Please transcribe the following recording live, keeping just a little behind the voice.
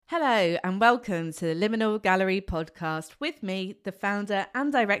Hello and welcome to the Liminal Gallery podcast with me, the founder and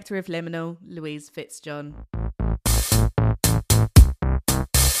director of Liminal, Louise Fitzjohn.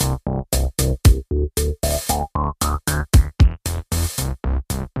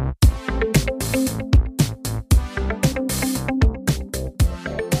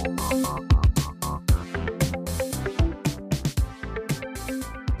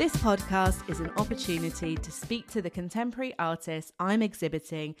 This podcast is an opportunity to speak to the contemporary artists I'm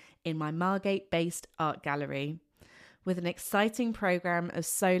exhibiting in my Margate-based art gallery. With an exciting programme of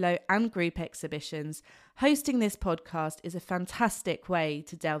solo and group exhibitions, hosting this podcast is a fantastic way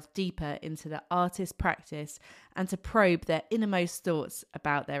to delve deeper into the artist's practice and to probe their innermost thoughts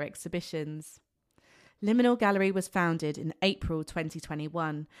about their exhibitions. Liminal Gallery was founded in April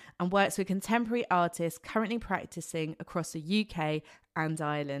 2021 and works with contemporary artists currently practicing across the UK and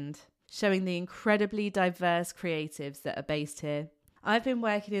Ireland, showing the incredibly diverse creatives that are based here. I've been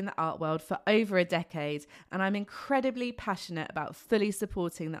working in the art world for over a decade and I'm incredibly passionate about fully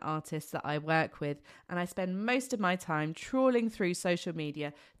supporting the artists that I work with, and I spend most of my time trawling through social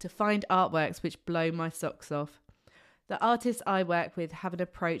media to find artworks which blow my socks off. The artists I work with have an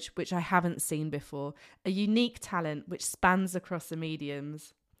approach which I haven't seen before, a unique talent which spans across the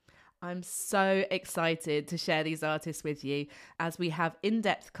mediums. I'm so excited to share these artists with you as we have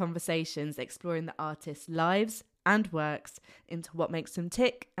in-depth conversations exploring the artists' lives and works into what makes them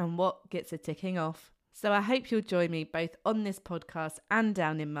tick and what gets a ticking off. So I hope you'll join me both on this podcast and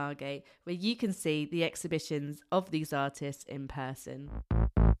down in Margate, where you can see the exhibitions of these artists in person.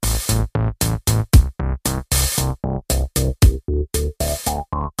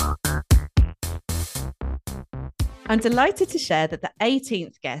 I'm delighted to share that the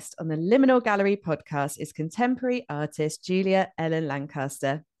 18th guest on the Liminal Gallery podcast is contemporary artist Julia Ellen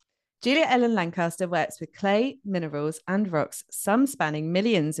Lancaster. Julia Ellen Lancaster works with clay, minerals and rocks, some spanning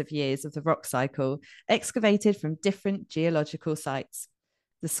millions of years of the rock cycle, excavated from different geological sites.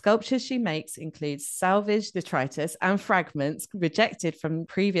 The sculptures she makes include salvaged detritus and fragments rejected from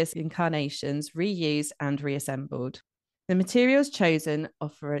previous incarnations, reused and reassembled. The materials chosen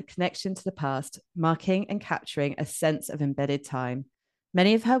offer a connection to the past, marking and capturing a sense of embedded time.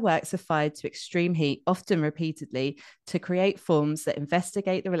 Many of her works are fired to extreme heat, often repeatedly, to create forms that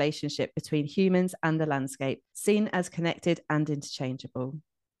investigate the relationship between humans and the landscape, seen as connected and interchangeable.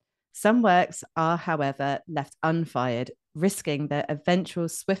 Some works are, however, left unfired, risking their eventual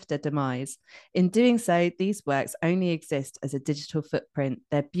swifter demise. In doing so, these works only exist as a digital footprint,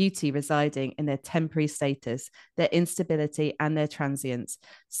 their beauty residing in their temporary status, their instability and their transience,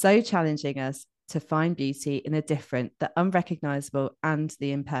 so challenging us to find beauty in the different, the unrecognisable and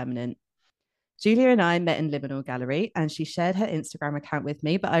the impermanent. Julia and I met in Liminal Gallery and she shared her Instagram account with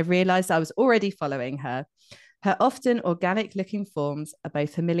me, but I realised I was already following her. Her often organic-looking forms are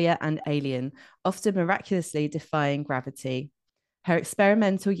both familiar and alien, often miraculously defying gravity. Her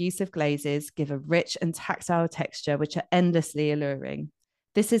experimental use of glazes give a rich and tactile texture which are endlessly alluring.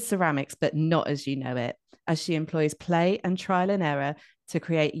 This is ceramics, but not as you know it, as she employs play and trial and error to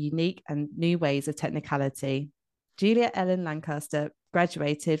create unique and new ways of technicality. Julia Ellen Lancaster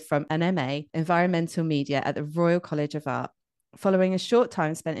graduated from an MA Environmental Media at the Royal College of Art. Following a short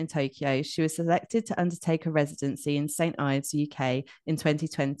time spent in Tokyo, she was selected to undertake a residency in St Ives, UK in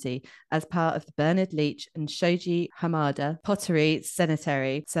 2020 as part of the Bernard Leach and Shoji Hamada Pottery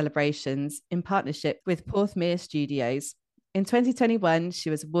Centenary celebrations in partnership with Porthmere Studios. In 2021, she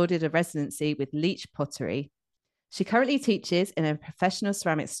was awarded a residency with Leach Pottery. She currently teaches in a professional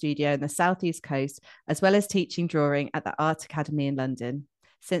ceramics studio in the Southeast Coast, as well as teaching drawing at the Art Academy in London.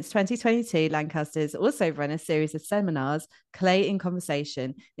 Since 2022, Lancaster has also run a series of seminars, Clay in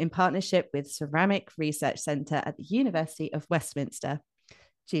Conversation, in partnership with Ceramic Research Centre at the University of Westminster.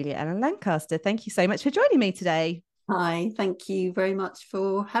 Julia Ellen Lancaster, thank you so much for joining me today. Hi, thank you very much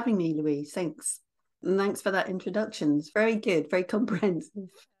for having me, Louise. Thanks. And thanks for that introduction. It's very good, very comprehensive.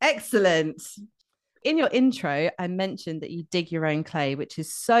 Excellent. In your intro, I mentioned that you dig your own clay, which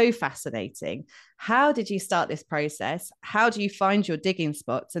is so fascinating. How did you start this process? How do you find your digging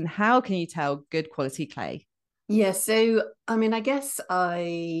spots? And how can you tell good quality clay? Yeah, I guess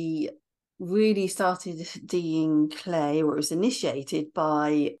I really started digging clay, or it was initiated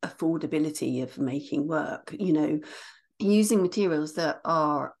by affordability of making work, using materials that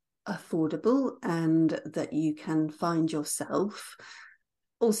are affordable and that you can find yourself.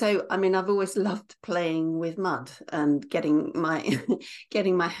 Also, I've always loved playing with mud and getting my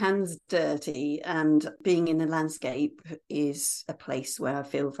getting my hands dirty, and being in a landscape is a place where I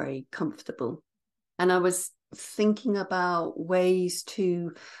feel very comfortable. And I was thinking about ways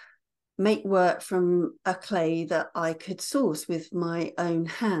to make work from a clay that I could source with my own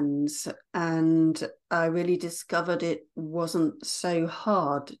hands. And I really discovered it wasn't so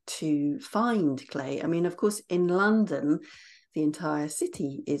hard to find clay. I mean, of course, in London, the entire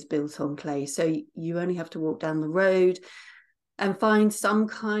city is built on clay. So you only have to walk down the road and find some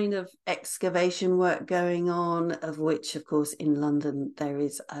kind of excavation work going on, of which, of course, in London, there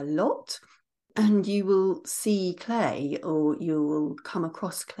is a lot. And you will see clay, or you will come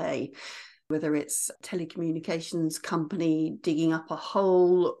across clay, whether it's a telecommunications company digging up a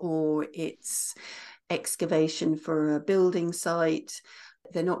hole or it's excavation for a building site.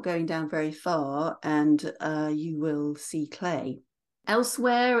 They're not going down very far, and you will see clay.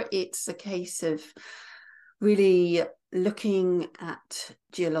 Elsewhere, it's a case of really looking at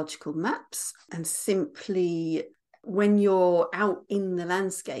geological maps and simply, when you're out in the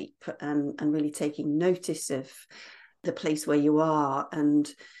landscape and really taking notice of the place where you are, and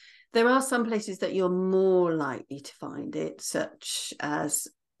there are some places that you're more likely to find it, such as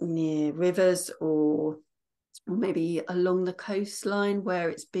near rivers or maybe along the coastline where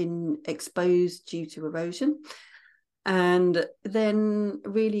it's been exposed due to erosion. And then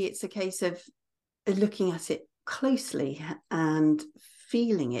really it's a case of looking at it closely and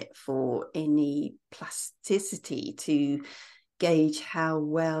feeling it for any plasticity to gauge how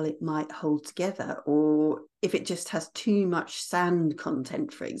well it might hold together, or if it just has too much sand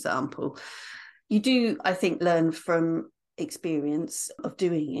content, for example. You do, I think, learn from experience of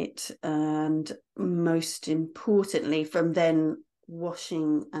doing it, and most importantly from then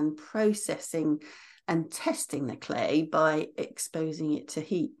washing and processing and testing the clay by exposing it to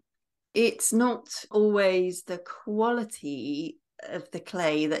heat. It's not always the quality of the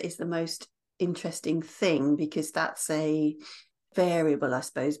clay that is the most interesting thing, because that's a variable, I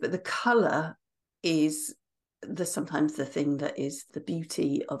suppose, but the colour is sometimes the thing that is the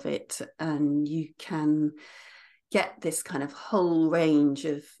beauty of it. And you can get this kind of whole range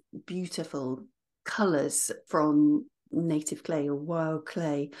of beautiful colours from native clay or wild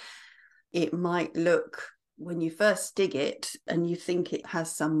clay. It might look, when you first dig it and you think it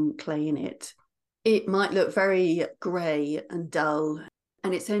has some clay in it, it might look very grey and dull.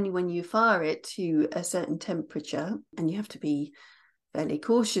 And it's only when you fire it to a certain temperature, and you have to be fairly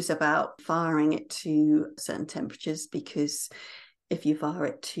cautious about firing it to certain temperatures, because if you fire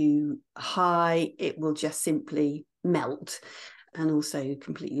it too high, it will just simply melt and also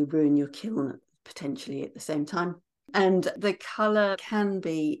completely ruin your kiln potentially at the same time. And the colour can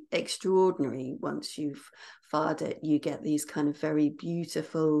be extraordinary once you've fired it. You get these kind of very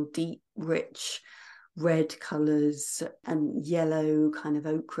beautiful, deep, rich red colours and yellow kind of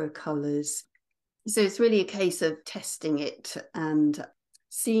ochre colours. So it's really a case of testing it and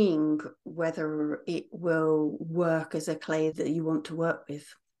seeing whether it will work as a clay that you want to work with.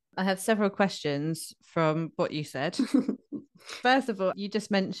 I have several questions from what you said. First of all, you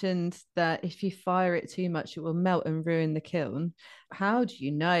just mentioned that if you fire it too much, it will melt and ruin the kiln. How do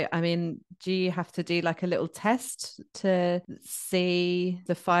you know? I mean, do you have to do like a little test to see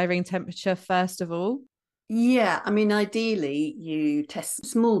the firing temperature first of all? Yeah, I mean, ideally, you test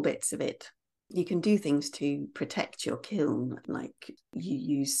small bits of it. You can do things to protect your kiln, like you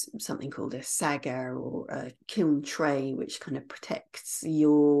use something called a sagger or a kiln tray, which kind of protects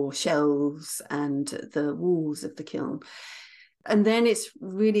your shelves and the walls of the kiln. And then it's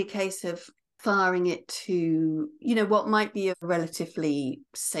really a case of firing it to, what might be a relatively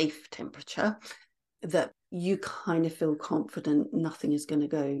safe temperature that you kind of feel confident nothing is going to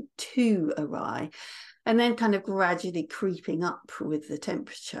go too awry. And then kind of gradually creeping up with the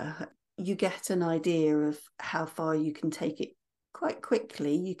temperature, you get an idea of how far you can take it quite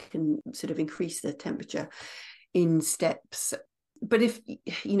quickly. You can sort of increase the temperature in steps. But if,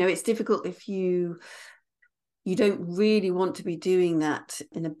 it's difficult if you don't really want to be doing that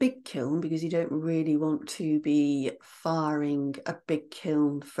in a big kiln, because you don't really want to be firing a big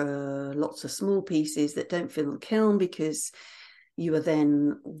kiln for lots of small pieces that don't fill the kiln, because you are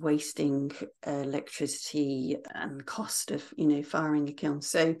then wasting electricity and cost of, firing a kiln.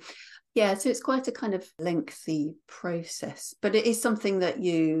 So yeah, so it's quite a kind of lengthy process, but it is something that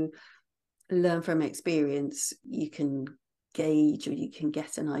you learn from experience. You can gauge, or you can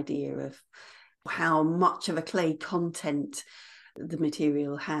get an idea of how much of a clay content the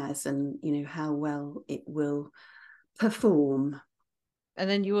material has, and how well it will perform. And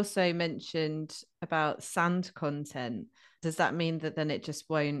then you also mentioned about sand content. Does that mean that then it just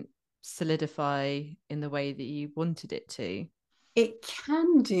won't solidify in the way that you wanted it to? It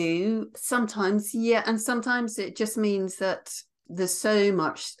can do sometimes, yeah, and sometimes it just means that there's so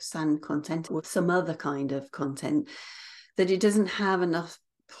much sand content or some other kind of content that it doesn't have enough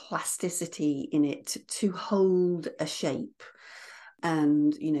plasticity in it to hold a shape.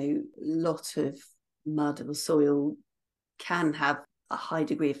 And, you know, a lot of mud or soil can have a high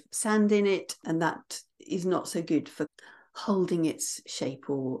degree of sand in it, and that is not so good for holding its shape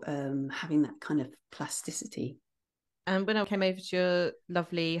or having that kind of plasticity. And when I came over to your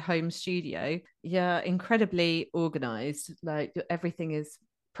lovely home studio, you're incredibly organized. Like everything is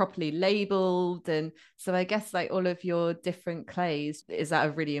properly labeled. And so I guess like all of your different clays, is that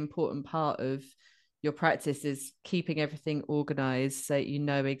a really important part of your practice, is keeping everything organized so you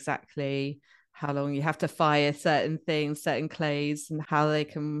know exactly how long you have to fire certain things, certain clays, and how they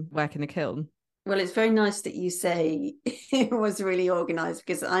can work in a kiln? Well, it's very nice that you say it was really organized,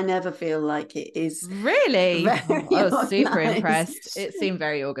 because I never feel like it is Really? Oh, very I was super organized. impressed. It seemed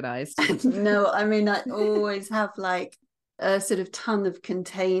very organized. No, I mean, I always have like a sort of ton of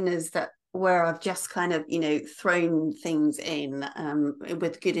containers that where I've just kind of, you know, thrown things in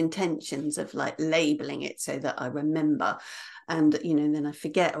with good intentions of like labeling it so that I remember. And, you know, then I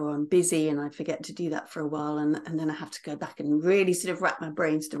forget, or I'm busy and I forget to do that for a while. And then I have to go back and really sort of rack my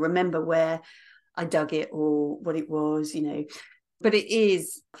brains to remember where I dug it or what it was, you know. But it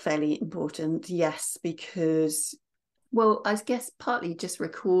is fairly important, yes, because, well, I guess partly just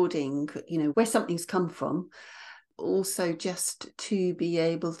recording, you know, where something's come from. Also, just to be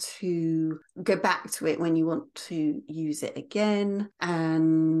able to go back to it when you want to use it again,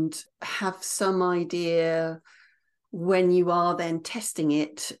 and have some idea when you are then testing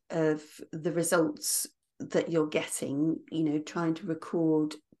it of the results that you're getting, you know, trying to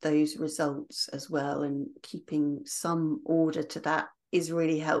record those results as well, and keeping some order to that is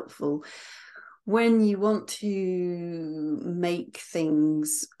really helpful when you want to make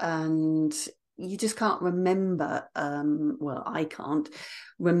things and you just can't remember. Well, I can't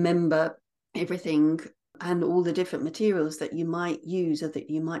remember everything and all the different materials that you might use or that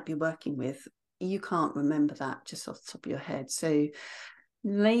you might be working with. You can't remember that just off the top of your head. So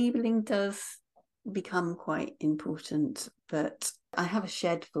labeling does become quite important. But I have a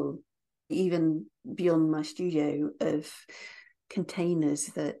shed full, even beyond my studio, of containers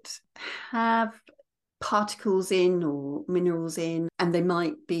that have particles in or minerals in, and they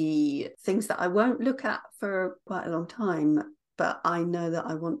might be things that I won't look at for quite a long time, but I know that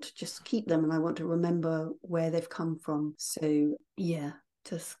I want to just keep them and I want to remember where they've come from. So yeah,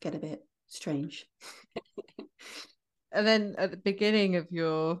 just get a bit strange. And then at the beginning of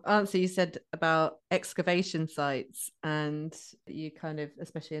your answer, you said about excavation sites, and you kind of,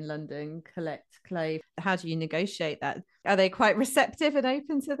 especially in London, collect clay. How do you negotiate that? Are they quite receptive and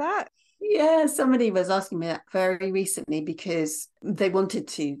open to that? Yeah, somebody was asking me that very recently because they wanted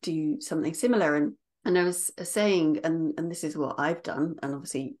to do something similar, and I was saying, and this is what I've done, and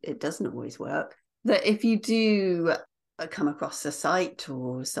obviously it doesn't always work, that if you do come across a site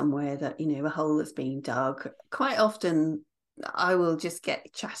or somewhere that, you know, a hole that's being dug, quite often I will just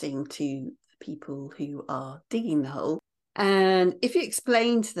get chatting to people who are digging the hole. And if you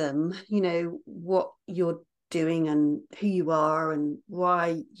explain to them, you know, what you're doing and who you are and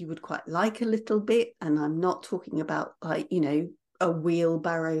why you would quite like a little bit, and I'm not talking about like, you know, a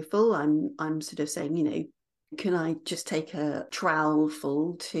wheelbarrow full. I'm sort of saying, you know, can I just take a trowel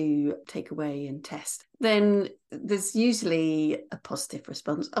full to take away and test? Then there's usually a positive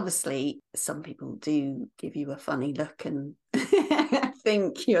response. Obviously, some people do give you a funny look and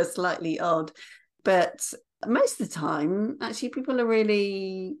think you're slightly odd, but most of the time, actually, people are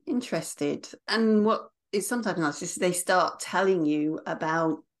really interested. And what is sometimes nice is they start telling you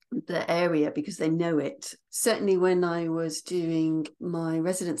about the area because they know it. Certainly when I was doing my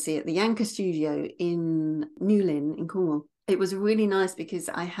residency at the Anchor Studio in Newlyn in Cornwall, it was really nice because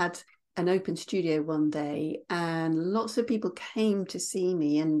I had an open studio one day and lots of people came to see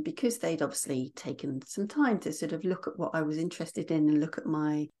me, and because they'd obviously taken some time to sort of look at what I was interested in and look at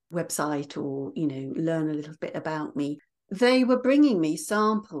my website or, you know, learn a little bit about me, they were bringing me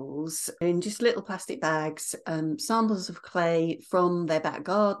samples in just little plastic bags, samples of clay from their back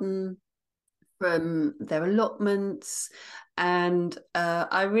garden, from their allotments. And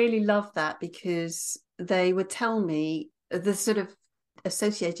I really loved that because they would tell me the sort of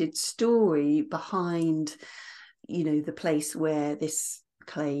associated story behind, you know, the place where this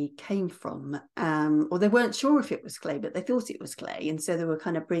clay came from, or they weren't sure if it was clay, but they thought it was clay, and so they were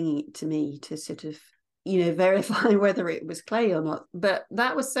kind of bringing it to me to sort of, you know, verify whether it was clay or not. But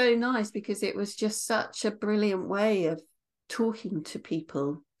that was so nice because it was just such a brilliant way of talking to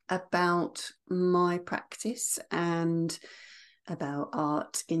people about my practice and about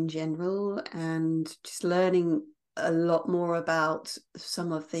art in general, and just learning a lot more about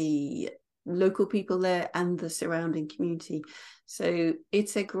some of the local people there and the surrounding community. So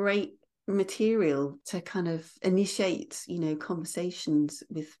it's a great material to kind of initiate, conversations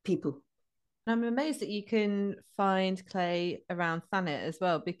with people. I'm amazed that you can find clay around Thanet as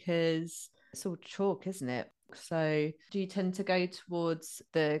well, because it's all chalk, isn't it? So do you tend to go towards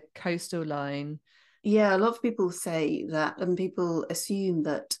the coastal line? Yeah, a lot of people say that, and people assume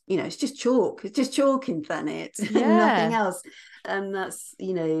that, it's just chalk. It's just chalk in Thanet and nothing Yeah. else. And that's,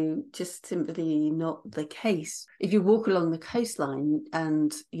 just simply not the case. If you walk along the coastline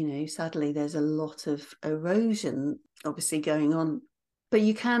and, sadly, there's a lot of erosion obviously going on, but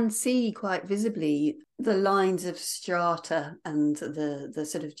you can see quite visibly the lines of strata and the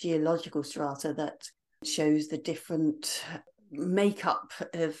sort of geological strata that shows the different makeup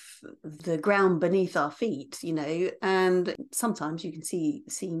of the ground beneath our feet, and sometimes you can see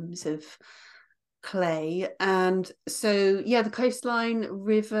seams of clay. And so the coastline,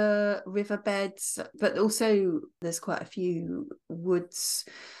 riverbeds, but also there's quite a few woods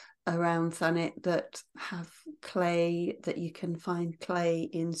around Thanet that have clay, that you can find clay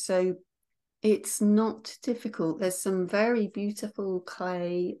in. So it's not difficult. There's some very beautiful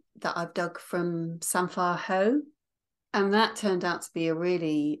clay that I've dug from Samphire Hoe, and that turned out to be a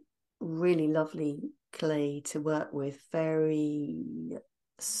really, really lovely clay to work with. Very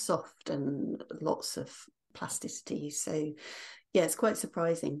soft and lots of plasticity. So, yeah, it's quite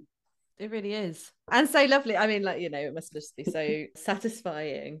surprising. It really is. And so lovely. I mean, it must just be so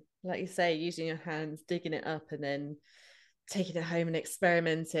satisfying. Like you say, using your hands, digging it up, and then taking it home and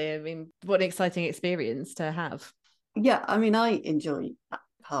experimenting. I mean, what an exciting experience to have. Yeah, I mean, I enjoy that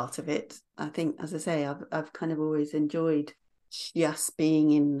part of it. I think, as I say, I've kind of always enjoyed just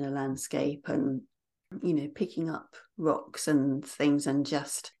being in the landscape and, picking up rocks and things and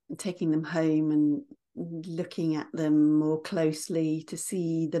just taking them home and looking at them more closely to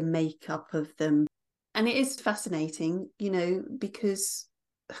see the makeup of them. And it is fascinating, because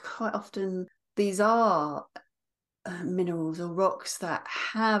quite often these are minerals or rocks that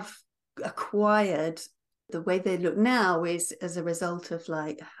have acquired the way they look now is as a result of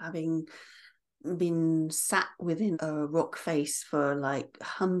like having been sat within a rock face for like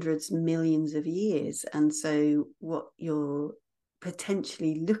hundreds, millions of years. And so what you're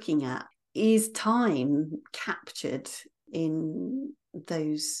potentially looking at is time captured in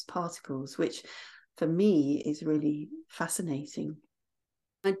those particles, which for me is really fascinating.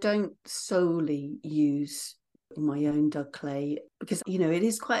 I don't solely use my own dug clay because it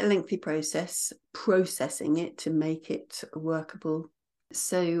is quite a lengthy process processing it to make it workable.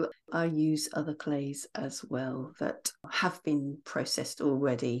 So I use other clays as well that have been processed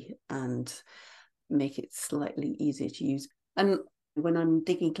already and make it slightly easier to use. And when I'm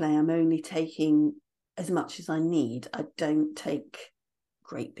digging clay, I'm only taking as much as I need. I don't take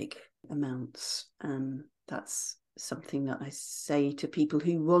great big amounts. That's something that I say to people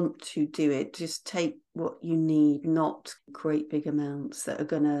who want to do it. Just take what you need, not great big amounts that are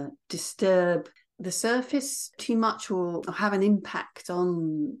going to disturb the surface too much or have an impact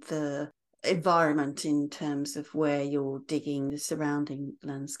on the environment in terms of where you're digging the surrounding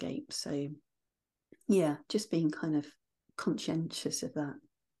landscape. So yeah, just being kind of conscientious of that.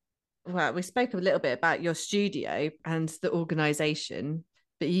 Well, we spoke a little bit about your studio and the organization,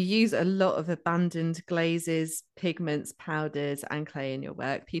 but you use a lot of abandoned glazes, pigments, powders, and clay in your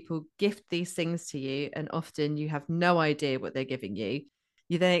work. People gift these things to you, and often you have no idea what they're giving you.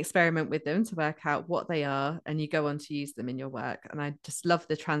 You then experiment with them to work out what they are, and you go on to use them in your work. And I just love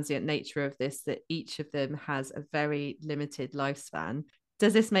the transient nature of this, that each of them has a very limited lifespan.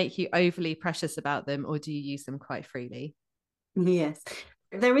 Does this make you overly precious about them, or do you use them quite freely? Yes,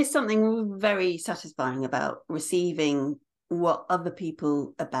 there is something very satisfying about receiving what other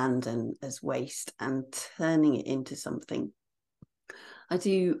people abandon as waste and turning it into something. I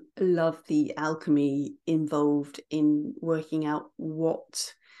do love the alchemy involved in working out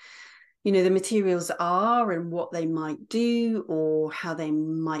what the materials are and what they might do or how they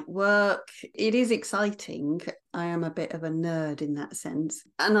might work. It is exciting. I am a bit of a nerd in that sense.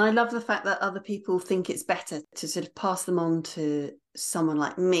 And I love the fact that other people think it's better to sort of pass them on to someone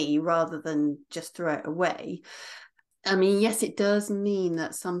like me rather than just throw it away. I mean, yes, it does mean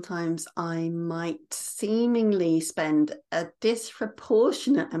that sometimes I might seemingly spend a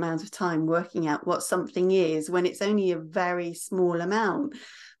disproportionate amount of time working out what something is when it's only a very small amount.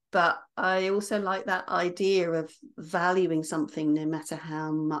 But I also like that idea of valuing something no matter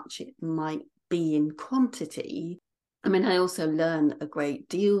how much it might be in quantity. I mean, I also learn a great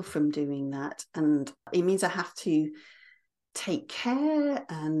deal from doing that. And it means I have to take care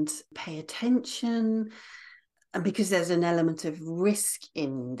and pay attention And because there's an element of risk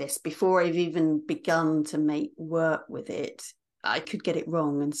in this, before I've even begun to make work with it, I could get it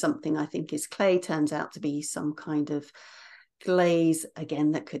wrong. And something I think is clay turns out to be some kind of glaze,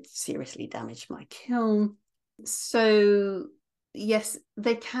 again, that could seriously damage my kiln. So, yes,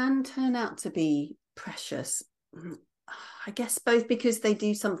 they can turn out to be precious. I guess both because they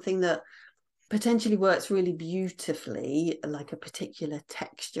do something that potentially works really beautifully, like a particular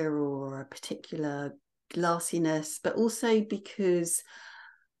texture or a particular glassiness, but also because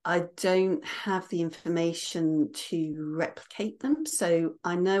I don't have the information to replicate them. So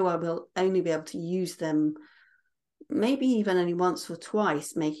I know I will only be able to use them maybe even only once or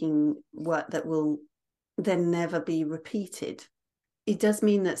twice, making work that will then never be repeated. It does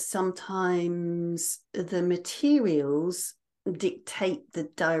mean that sometimes the materials dictate the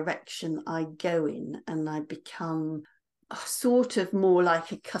direction I go in, and I become sort of more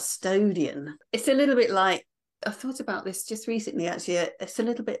like a custodian. It's a little bit like, I thought about this just recently, actually. It's a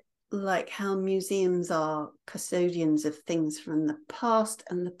little bit like how museums are custodians of things from the past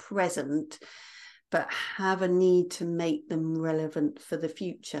and the present, but have a need to make them relevant for the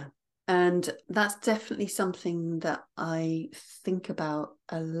future. And that's definitely something that I think about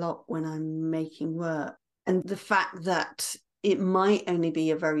a lot when I'm making work. And the fact that it might only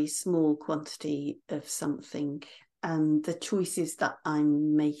be a very small quantity of something, and the choices that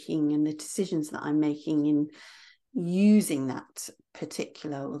I'm making and the decisions that I'm making in using that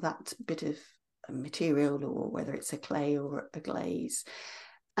particular or that bit of material, or whether it's a clay or a glaze.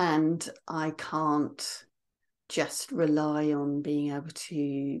 And I can't just rely on being able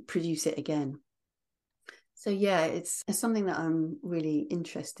to produce it again. So yeah, it's something that I'm really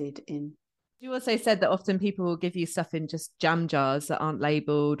interested in. You also said that often people will give you stuff in just jam jars that aren't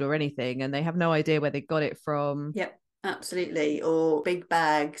labeled or anything, and they have no idea where they got it from. Yep, absolutely. Or big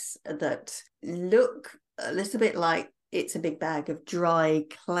bags that look a little bit like it's a big bag of dry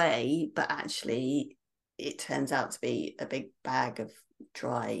clay, but actually it turns out to be a big bag of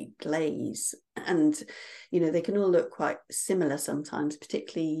dry glaze. And they can all look quite similar sometimes,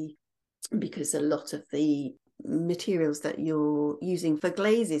 particularly because a lot of the materials that you're using for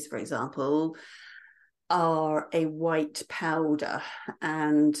glazes, for example, are a white powder,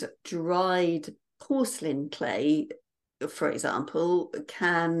 and dried porcelain clay, for example,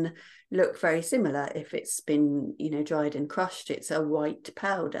 can look very similar. If it's been dried and crushed, it's a white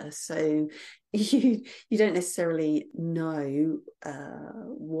powder. So you don't necessarily know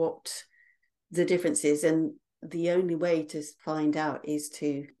what the difference is, and the only way to find out is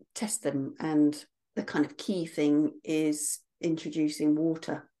to test them. And the kind of key thing is introducing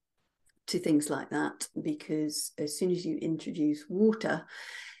water to things like that, because as soon as you introduce water,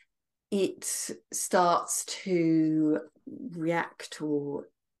 it starts to react or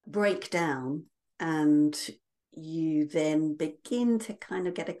break down, and you then begin to kind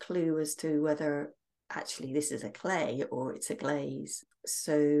of get a clue as to whether actually this is a clay or it's a glaze.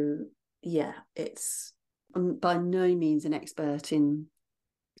 So yeah, I'm by no means an expert in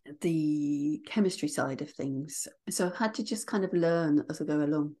the chemistry side of things, so I've had to just kind of learn as I go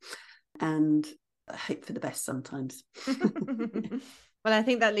along, and hope for the best sometimes. Well, I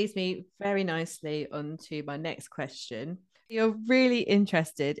think that leads me very nicely on to my next question. You're really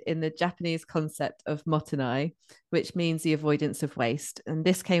interested in the Japanese concept of motonai, which means the avoidance of waste. And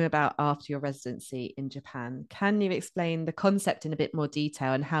this came about after your residency in Japan. Can you explain the concept in a bit more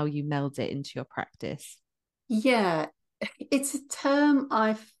detail and how you meld it into your practice? Yeah, it's a term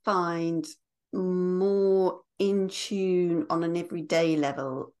I find more in tune on an everyday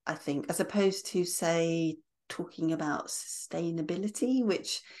level, I think, as opposed to, say, talking about sustainability,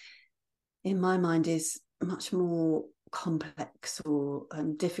 which in my mind is much more complex or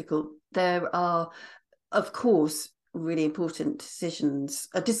difficult. There are, of course, really important discussions,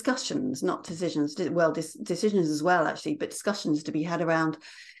 not decisions, decisions as well, actually, but discussions to be had around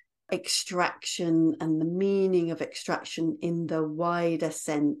extraction and the meaning of extraction in the wider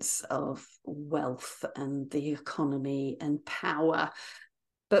sense of wealth and the economy and power.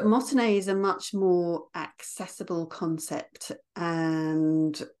 But motonai is a much more accessible concept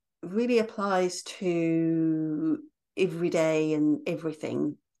and really applies to everyday and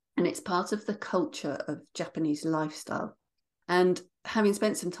everything. And it's part of the culture of Japanese lifestyle. And having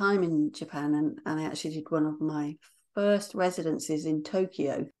spent some time in Japan, and I actually did one of my first residencies in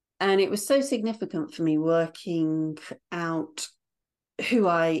Tokyo, and it was so significant for me working out who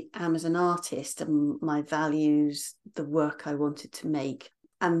I am as an artist and my values, the work I wanted to make,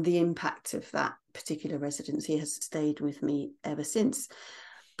 and the impact of that particular residency has stayed with me ever since.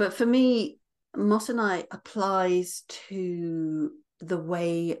 But for me, motonai applies to the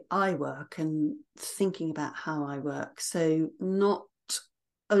way I work and thinking about how I work. So not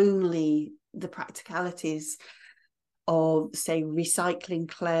only the practicalities of, say, recycling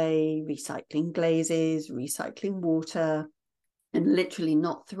clay, recycling glazes, recycling water, and literally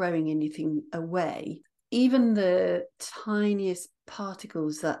not throwing anything away. Even the tiniest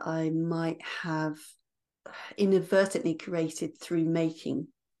particles that I might have inadvertently created through making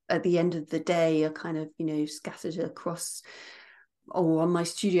at the end of the day are kind of, scattered across or on my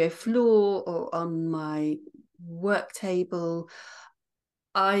studio floor or on my work table.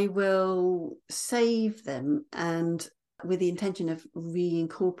 I will save them, and with the intention of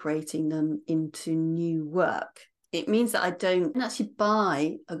reincorporating them into new work. It means that I don't actually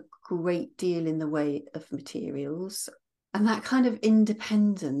buy a great deal in the way of materials. And that kind of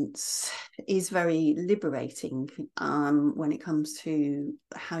independence is very liberating when it comes to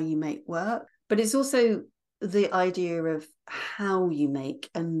how you make work. But it's also the idea of how you make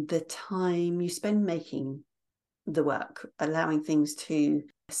and the time you spend making the work, allowing things to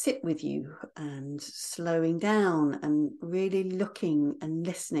sit with you and slowing down and really looking and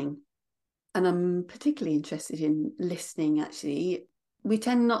listening. And I'm particularly interested in listening, actually. We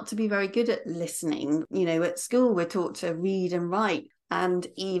tend not to be very good at listening. At school, we're taught to read and write and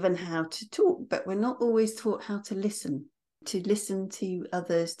even how to talk, but we're not always taught how to listen to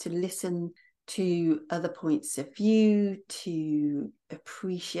others, to listen to other points of view, to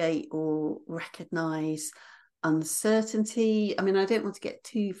appreciate or recognize uncertainty. I mean, I don't want to get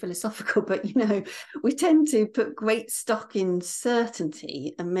too philosophical, but we tend to put great stock in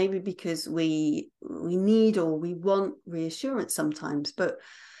certainty, and maybe because we need or we want reassurance sometimes, but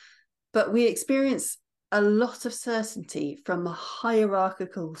we experience a lot of certainty from a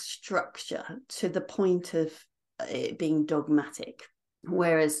hierarchical structure to the point of it being dogmatic,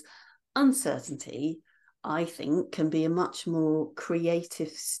 whereas uncertainty, I think, can be a much more creative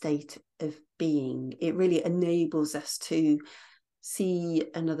state of being. It really enables us to see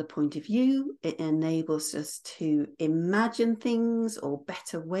another point of view. It enables us to imagine things or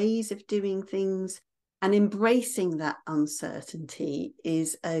better ways of doing things. And embracing that uncertainty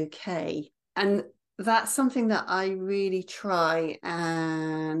is okay. And that's something that I really try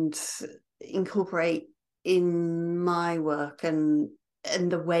and incorporate in my work and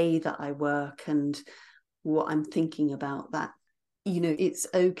the way that I work and what I'm thinking about. That it's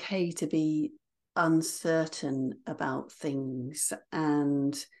okay to be uncertain about things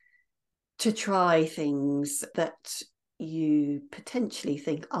and to try things that you potentially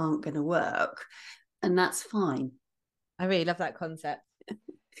think aren't going to work, and that's fine. I really love that concept.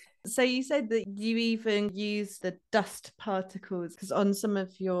 So you said that you even use the dust particles, because on some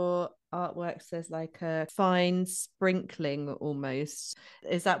of your artworks there's like a fine sprinkling almost.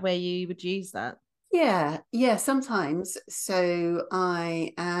 Is that where you would use that? Yeah, sometimes. So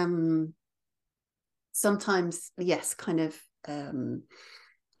I am sometimes, yes, kind of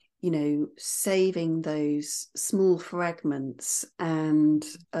saving those small fragments and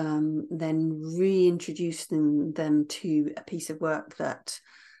then reintroducing them to a piece of work that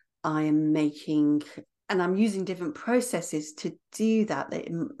I am making. And I'm using different processes to do that.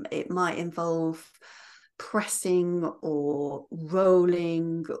 It might involve pressing or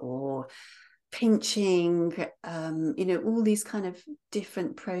rolling or pinching, all these kind of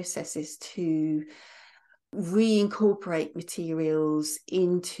different processes to reincorporate materials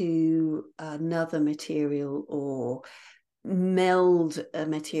into another material or meld a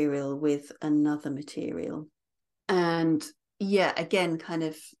material with another material. And again, kind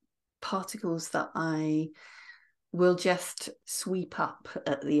of particles that I will just sweep up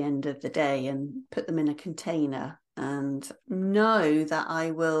at the end of the day and put them in a container and know that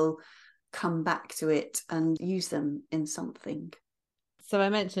I will come back to it and use them in something. So I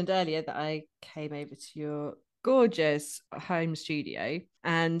mentioned earlier that I came over to your gorgeous home studio,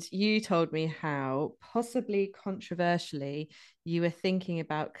 and you told me how, possibly controversially, you were thinking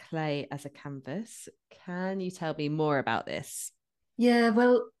about clay as a canvas. Can you tell me more about this? Yeah,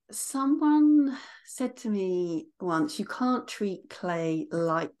 well, someone said to me once, you can't treat clay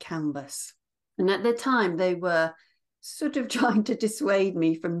like canvas. And at the time, they were sort of trying to dissuade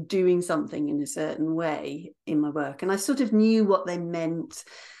me from doing something in a certain way in my work. And I sort of knew what they meant,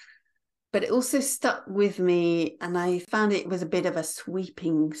 but it also stuck with me. And I found it was a bit of a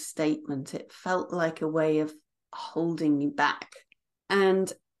sweeping statement. It felt like a way of holding me back.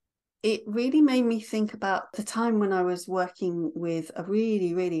 And it really made me think about the time when I was working with a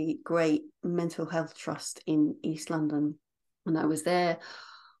really, really great mental health trust in East London. And I was there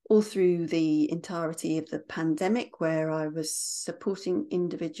all through the entirety of the pandemic, where I was supporting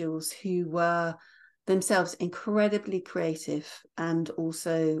individuals who were themselves incredibly creative and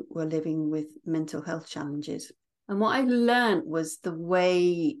also were living with mental health challenges. And what I learned was the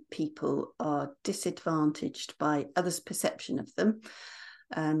way people are disadvantaged by others' perception of them,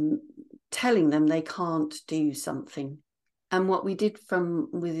 telling them they can't do something. And what we did from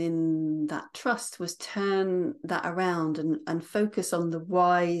within that trust was turn that around and focus on the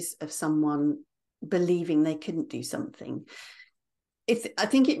whys of someone believing they couldn't do something. I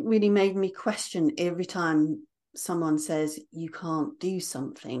think it really made me question every time someone says you can't do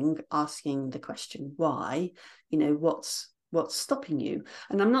something, asking the question why, what's stopping you.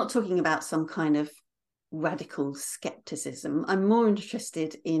 And I'm not talking about some kind of radical skepticism. I'm more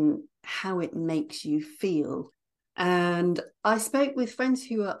interested in how it makes you feel. And I spoke with friends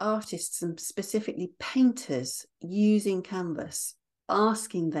who are artists and specifically painters using canvas,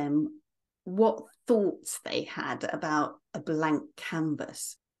 asking them what thoughts they had about a blank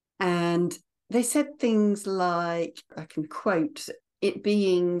canvas. And they said things like, I can quote, it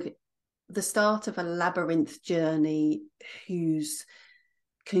being the start of a labyrinth journey whose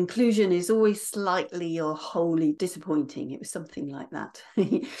conclusion is always slightly or wholly disappointing. It was something like that.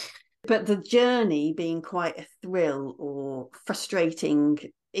 But the journey being quite a thrill or frustrating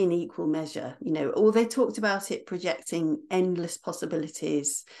in equal measure, or they talked about it projecting endless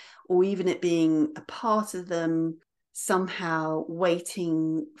possibilities, or even it being a part of them somehow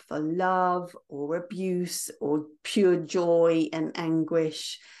waiting for love or abuse or pure joy and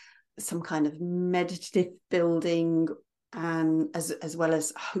anguish, some kind of meditative building, and as well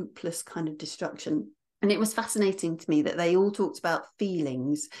as hopeless kind of destruction. And it was fascinating to me that they all talked about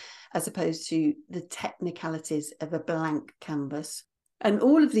feelings as opposed to the technicalities of a blank canvas. And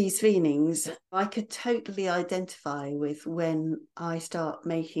all of these feelings I could totally identify with when I start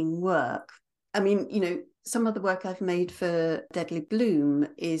making work. I mean, some of the work I've made for Deadly Bloom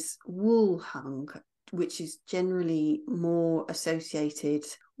is wool hung, which is generally more associated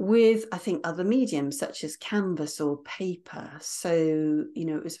with, I think, other mediums such as canvas or paper. So,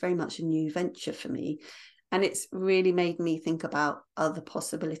 it was very much a new venture for me. And it's really made me think about other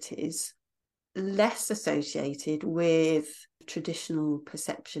possibilities, less associated with traditional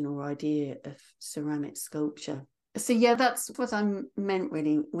perception or idea of ceramic sculpture. So, yeah, that's what I meant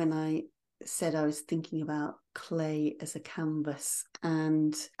really when I said I was thinking about clay as a canvas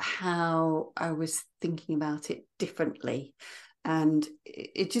and how I was thinking about it differently. And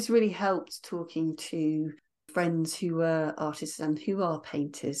it just really helped talking to friends who were artists and who are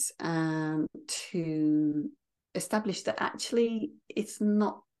painters, and to establish that actually it's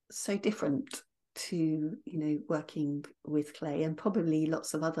not so different to, working with clay and probably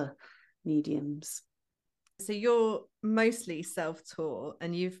lots of other mediums. So you're mostly self-taught,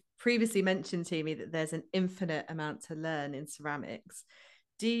 and you've previously mentioned to me that there's an infinite amount to learn in ceramics.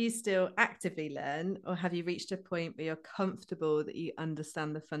 Do you still actively learn, or have you reached a point where you're comfortable that you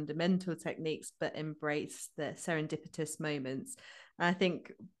understand the fundamental techniques but embrace the serendipitous moments? And I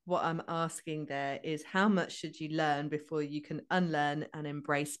think what I'm asking there is, how much should you learn before you can unlearn and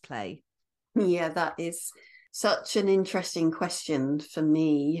embrace play? Yeah, that is such an interesting question for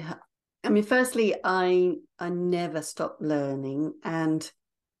me. I mean, firstly, I never stop learning, and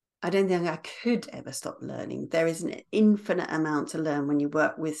I don't think I could ever stop learning. There is an infinite amount to learn when you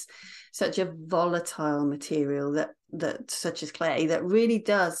work with such a volatile material that such as clay, that really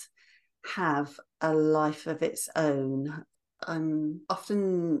does have a life of its own. I'm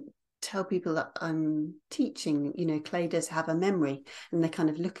often tell people that I'm teaching, clay does have a memory, and they kind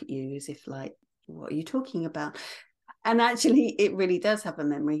of look at you as if like, what are you talking about? And actually it really does have a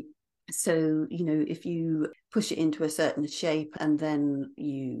memory. So, if you push it into a certain shape and then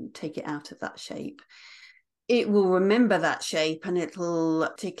you take it out of that shape, it will remember that shape, and it'll,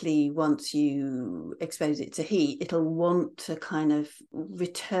 particularly once you expose it to heat, it'll want to kind of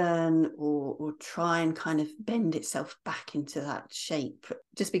return or try and kind of bend itself back into that shape,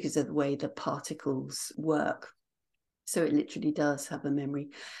 just because of the way the particles work. So it literally does have a memory.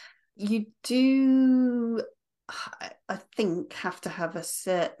 You do, I think, have to have a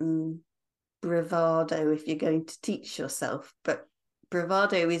certain bravado if you're going to teach yourself, but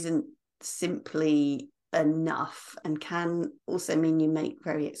bravado isn't simply enough and can also mean you make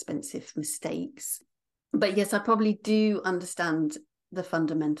very expensive mistakes. But yes, I probably do understand the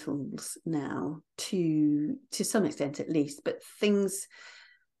fundamentals now, to some extent at least, but things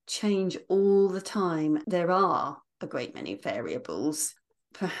change all the time. There are a great many variables,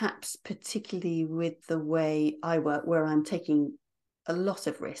 perhaps particularly with the way I work, where I'm taking a lot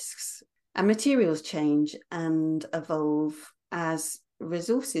of risks, and materials change and evolve as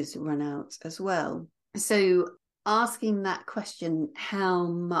resources run out as well. So asking that question, how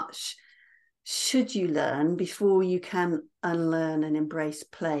much should you learn before you can unlearn and embrace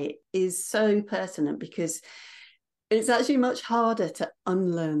play is so pertinent, because it's actually much harder to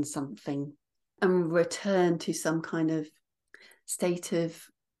unlearn something and return to some kind of state of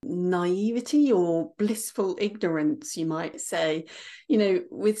naivety or blissful ignorance, you might say.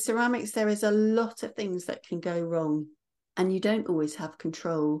 With ceramics, there is a lot of things that can go wrong, and you don't always have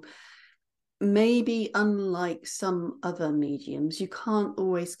control. Maybe unlike some other mediums, you can't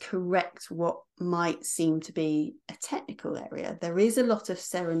always correct what might seem to be a technical area. There is a lot of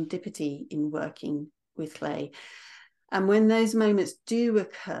serendipity in working with clay. And when those moments do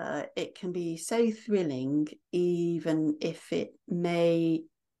occur, it can be so thrilling, even if it may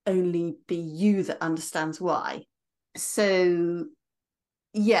only be you that understands why. So,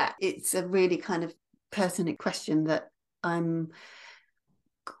 yeah, it's a really kind of pertinent question that I'm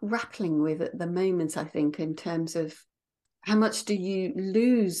grappling with at the moment, I think, in terms of how much do you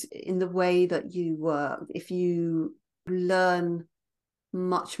lose in the way that you work if you learn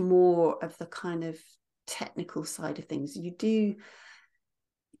much more of the kind of technical side of things. You do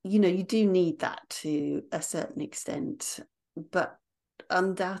need that to a certain extent, but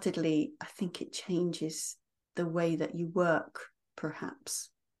undoubtedly I think it changes the way that you work, perhaps.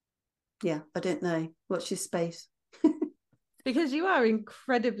 Yeah, I don't know, what's your space? Because you are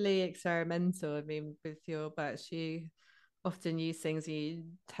incredibly experimental. I mean, with your batch, you often use things you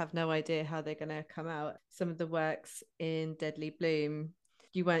have no idea how they're going to come out. Some of the works in Deadly Bloom,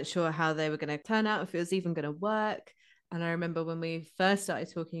 you weren't sure how they were going to turn out, if it was even going to work. And I remember when we first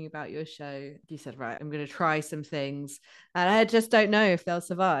started talking about your show, you said, right, I'm going to try some things and I just don't know if they'll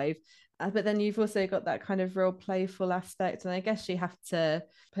survive. But then you've also got that kind of real playful aspect. And I guess you have to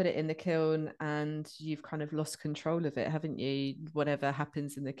put it in the kiln and you've kind of lost control of it, haven't you? Whatever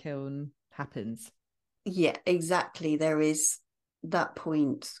happens in the kiln happens. Yeah, exactly. There is that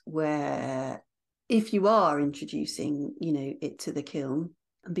point where if you are introducing, it to the kiln,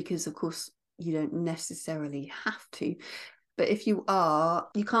 because of course you don't necessarily have to, but if you are,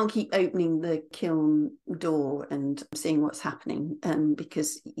 you can't keep opening the kiln door and seeing what's happening,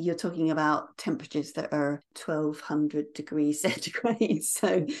 because you're talking about temperatures that are 1200 degrees centigrade.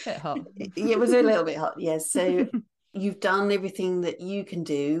 So Bit hot. it was a little bit hot, yes. So you've done everything that you can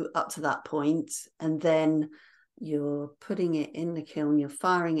do up to that point, and then you're putting it in the kiln, you're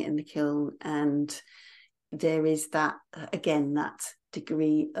firing it in the kiln, and there is that, again, that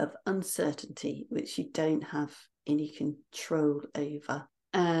degree of uncertainty which you don't have any control over.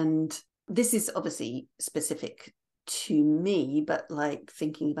 And this is obviously specific to me, but like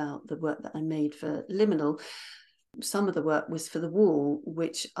thinking about the work that I made for Liminal, some of the work was for the wall,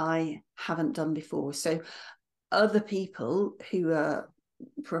 which I haven't done before. So other people who are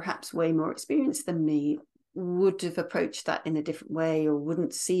perhaps way more experienced than me would have approached that in a different way, or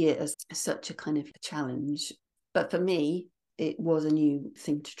wouldn't see it as such a kind of challenge. But for me, it was a new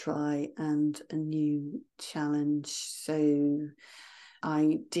thing to try and a new challenge. So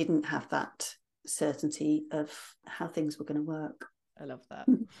I didn't have that certainty of how things were going to work. I love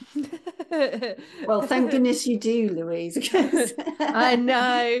that. Well, thank goodness you do, Louise. I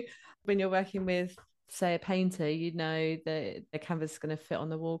know. When you're working with, say, a painter, you know that the canvas is going to fit on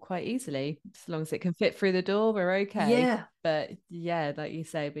the wall quite easily. As long as it can fit through the door, we're okay. Yeah. But yeah, like you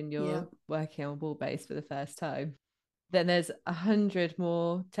say, when you're working on wall base for the first time, then there's 100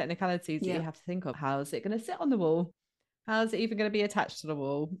 more technicalities that you have to think of. How is it going to sit on the wall? How's it even going to be attached to the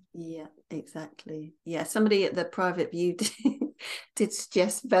wall? Yeah, exactly. Yeah, somebody at the private view did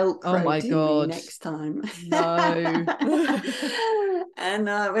suggest Velcro Oh my to God. me next time. No. And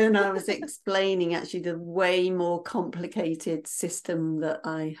when I was explaining actually the way more complicated system that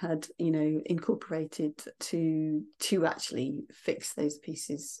I had, incorporated to actually fix those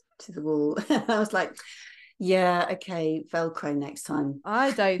pieces to the wall, I was like, yeah, okay, Velcro next time. I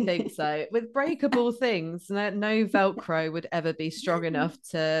don't think so. With breakable things, no Velcro would ever be strong enough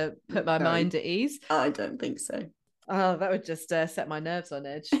to put my mind at ease. I don't think so. Oh, that would just set my nerves on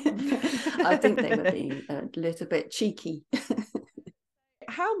edge. I think they were being a little bit cheeky.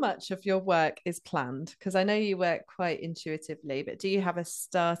 How much of your work is planned? Because I know you work quite intuitively, but do you have a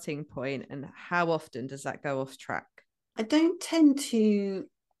starting point, and how often does that go off track? I don't tend to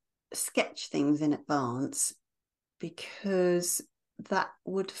sketch things in advance, because that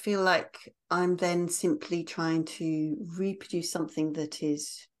would feel like I'm then simply trying to reproduce something that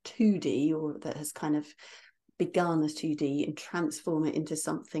is 2D, or that has kind of begun as 2D, and transform it into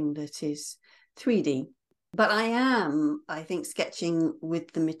something that is 3D. But I think, sketching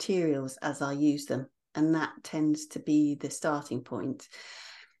with the materials as I use them, and that tends to be the starting point.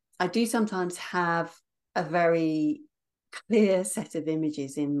 I do sometimes have a very clear set of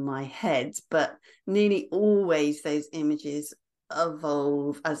images in my head, but nearly always those images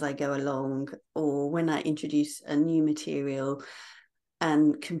evolve as I go along, or when I introduce a new material,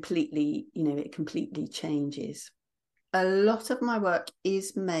 and completely, it completely changes. A lot of my work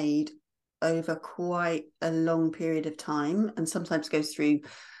is made over quite a long period of time, and sometimes goes through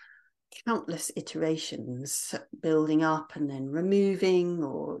countless iterations, building up and then removing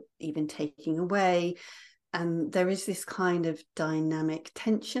or even taking away. And there is this kind of dynamic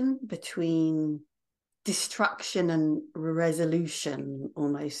tension between destruction and resolution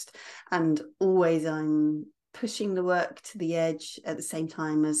almost. And always I'm pushing the work to the edge at the same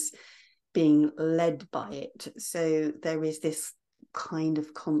time as being led by it. So there is this kind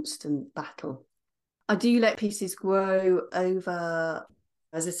of constant battle. I do let pieces grow over,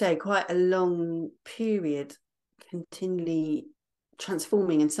 as I say, quite a long period, continually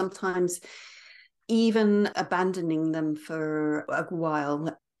transforming, and sometimes even abandoning them for a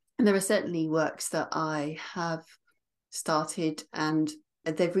while. And there are certainly works that I have started and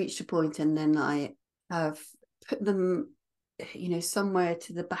they've reached a point, and then I have put them, somewhere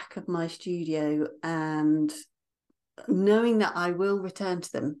to the back of my studio, and knowing that I will return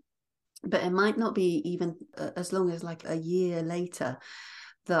to them, but it might not be even as long as like a year later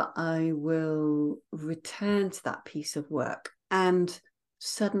that I will return to that piece of work. And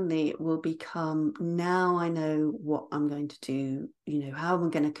suddenly it will become, now I know what I'm going to do, how am I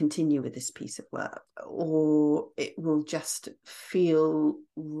going to continue with this piece of work, or it will just feel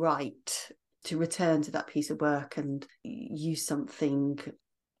right to return to that piece of work and use something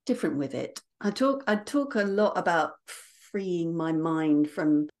different with it. I talk a lot about freeing my mind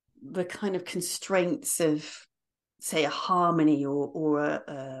from the kind of constraints of, say, a harmony or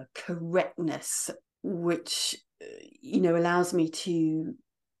a correctness, which allows me to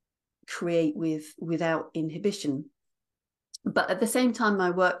create without inhibition. But at the same time, my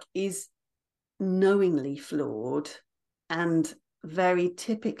work is knowingly flawed and very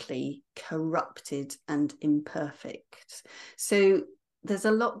typically corrupted and imperfect. So there's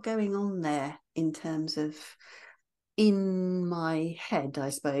a lot going on there in terms of, in my head, I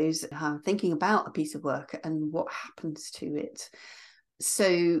suppose, thinking about a piece of work and what happens to it.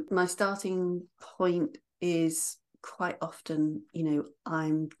 So my starting point is quite often,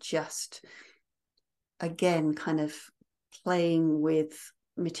 I'm just, again, kind of playing with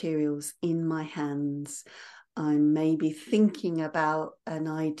materials in my hands. I'm maybe thinking about an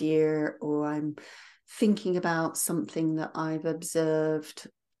idea, or I'm thinking about something that I've observed,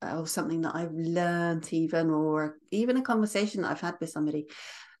 or something that I've learned, or even a conversation that I've had with somebody.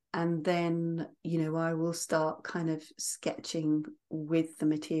 And then, I will start kind of sketching with the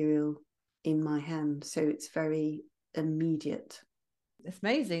material in my hand. So it's very immediate. It's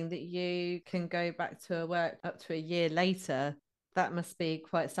amazing that you can go back to a work up to a year later. That must be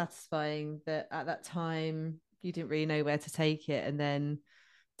quite satisfying, that at that time you didn't really know where to take it, and then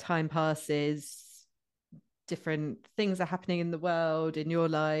time passes, different things are happening in the world, in your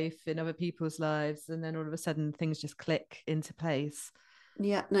life, in other people's lives, and then all of a sudden things just click into place.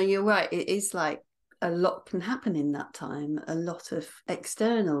 Yeah, no, you're right. It is like a lot can happen in that time, a lot of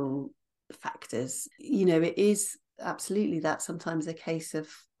external factors. It is absolutely that sometimes a case of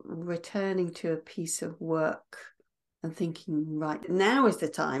returning to a piece of work and thinking, right, now is the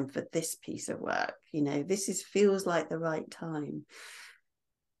time for this piece of work. This feels like the right time.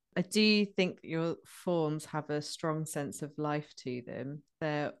 I do think your forms have a strong sense of life to them.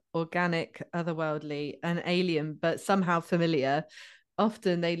 They're organic, otherworldly, and alien, but somehow familiar.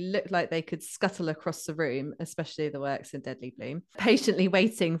 Often they look like they could scuttle across the room, especially the works in Deadly Bloom, patiently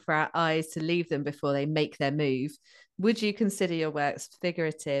waiting for our eyes to leave them before they make their move. Would you consider your works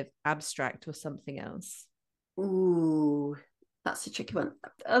figurative, abstract, or something else? Ooh, that's a tricky one.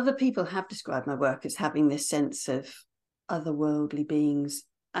 Other people have described my work as having this sense of otherworldly beings.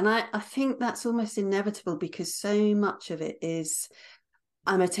 And I think that's almost inevitable, because so much of it is,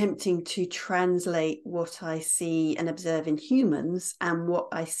 I'm attempting to translate what I see and observe in humans and what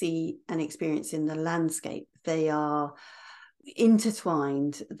I see and experience in the landscape. They are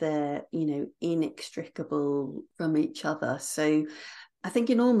intertwined, they're, inextricable from each other. So I think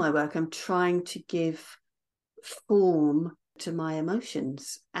in all my work, I'm trying to give form to my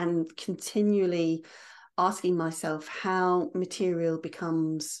emotions and continually asking myself how material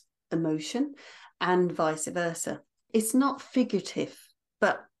becomes emotion and vice versa. It's not figurative,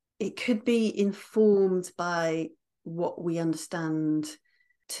 but it could be informed by what we understand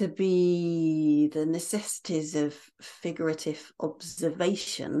to be the necessities of figurative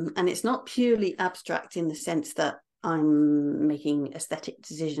observation. And it's not purely abstract in the sense that I'm making aesthetic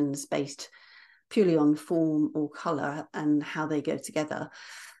decisions based purely on form or colour and how they go together.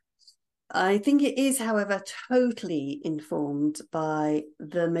 I think it is, however, totally informed by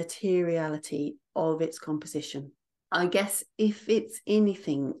the materiality of its composition. I guess if it's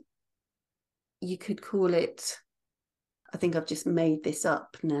anything, you could call it, I think I've just made this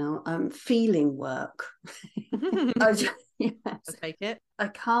up now, feeling work. Yes. I'll take it. I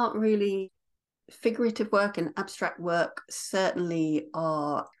can't really, figurative work and abstract work certainly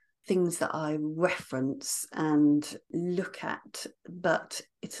are things that I reference and look at, but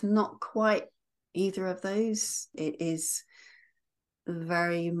it's not quite either of those. It is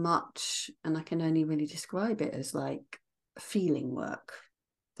very much, and I can only really describe it as like feeling work.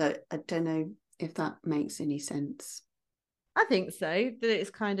 So I don't know if that makes any sense. I think so, that it's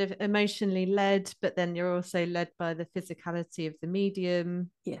kind of emotionally led, but then you're also led by the physicality of the medium.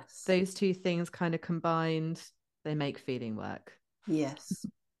 Yes. Those two things kind of combined, they make feeling work. Yes.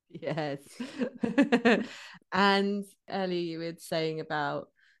 Yes. And earlier you were saying about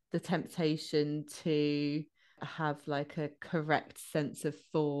the temptation to have like a correct sense of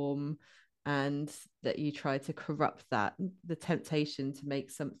form, and that you try to corrupt that, the temptation to make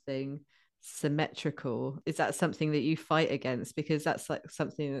something symmetrical. Is that something that you fight against? Because that's like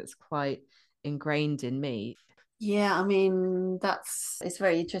something that's quite ingrained in me. Yeah, I mean, it's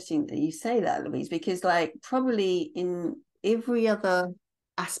very interesting that you say that, Louise, because like probably in every other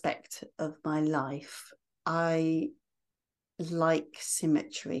aspect of my life, I like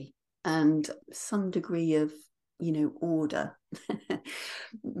symmetry and some degree of, order.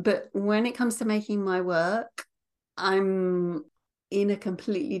 But when it comes to making my work, I'm in a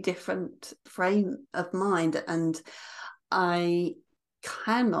completely different frame of mind, and I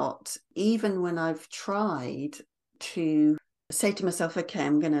cannot, even when I've tried to say to myself, okay,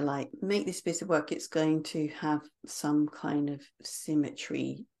 I'm going to like make this piece of work, it's going to have some kind of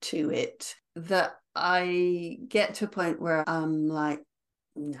symmetry to it, that I get to a point where I'm like,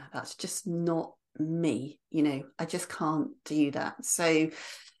 no, that's just not me. I just can't do that. So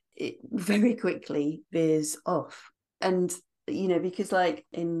it very quickly veers off. And because like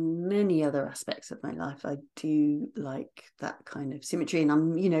in many other aspects of my life, I do like that kind of symmetry, and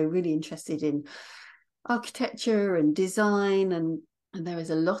I'm really interested in architecture and design, and there is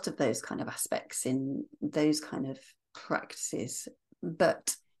a lot of those kind of aspects in those kind of practices.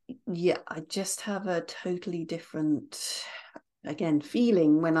 But yeah, I just have a totally different, again,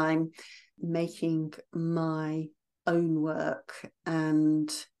 feeling when I'm making my own work,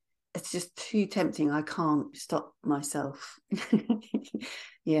 and it's just too tempting. I can't stop myself.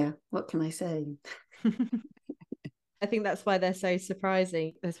 Yeah, what can I say? I think that's why they're so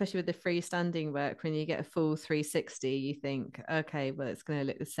surprising, especially with the freestanding work. When you get a full 360, you think, okay, well, it's going to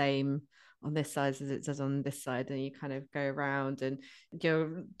look the same on this side as it does on this side. And you kind of go around and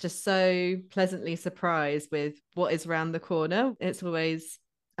you're just so pleasantly surprised with what is around the corner. It's always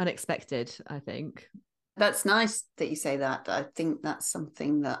unexpected, I think. That's nice that you say that. I think that's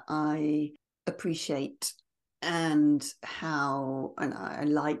something that I appreciate, and I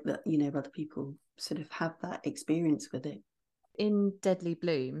like that, other people sort of have that experience with it. In Deadly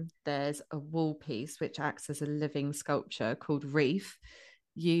Bloom, there's a wall piece which acts as a living sculpture called Reef.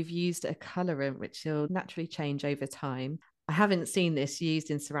 You've used a colorant which will naturally change over time. I haven't seen this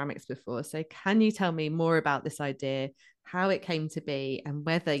used in ceramics before. So, can you tell me more about this idea, how it came to be, and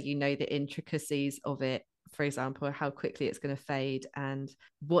whether you know the intricacies of it, for example, how quickly it's going to fade and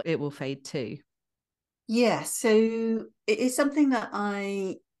what it will fade to? Yeah, so it is something that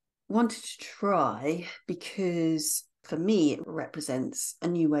I wanted to try because for me, it represents a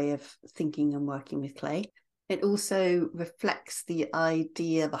new way of thinking and working with clay. It also reflects the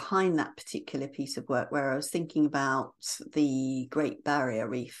idea behind that particular piece of work, where I was thinking about the Great Barrier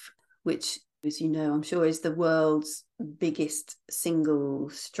Reef, which, as you know, I'm sure is the world's biggest single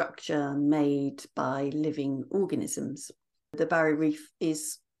structure made by living organisms. The Barrier Reef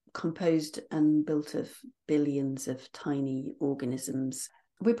is composed and built of billions of tiny organisms.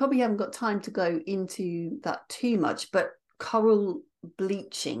 We probably haven't got time to go into that too much, but coral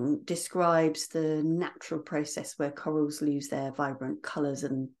bleaching describes the natural process where corals lose their vibrant colours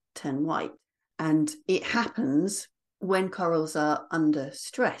and turn white. And it happens when corals are under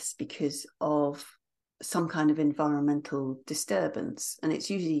stress because of some kind of environmental disturbance. And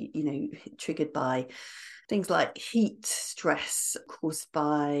it's usually, triggered by things like heat stress caused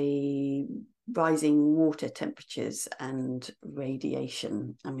by rising water temperatures and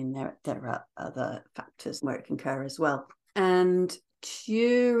radiation. I mean, there are other factors where it can occur as well. And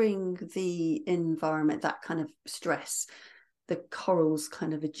during the environment, that kind of stress, the corals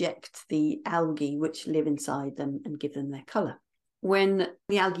kind of eject the algae which live inside them and give them their colour. When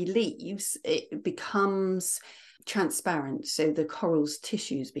the algae leaves, it becomes transparent. So the coral's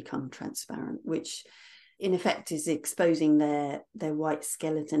tissues become transparent, which in effect is exposing their white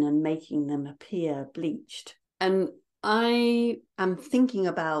skeleton and making them appear bleached. And I am thinking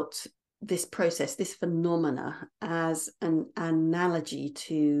about this process, this phenomena, as an analogy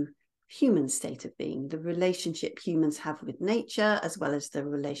to human state of being, the relationship humans have with nature, as well as the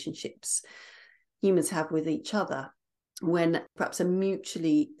relationships humans have with each other, when perhaps a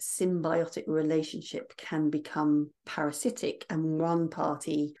mutually symbiotic relationship can become parasitic and one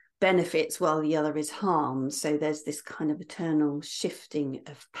party benefits while the other is harmed. So there's this kind of eternal shifting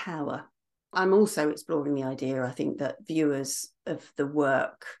of power. I'm also exploring the idea, I think, that viewers of the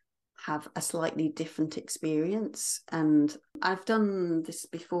work have a slightly different experience. And I've done this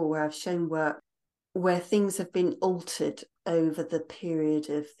before where I've shown work where things have been altered over the period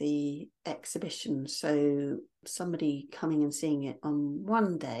of the exhibition. So somebody coming and seeing it on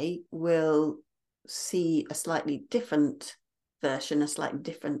one day will see a slightly different version, a slightly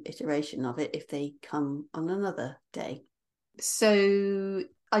different iteration of it if they come on another day. So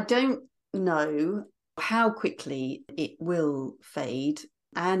I don't know how quickly it will fade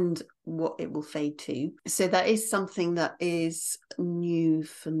and what it will fade to. So that is something that is new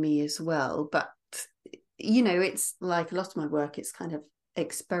for me as well. But, you know, it's like a lot of my work, it's kind of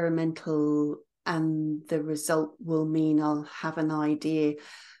experimental, and the result will mean I'll have an idea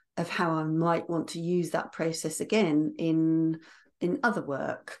of how I might want to use that process again in other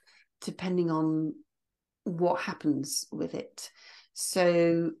work, depending on what happens with it.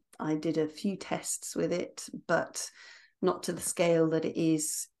 So I did a few tests with it, but not to the scale that it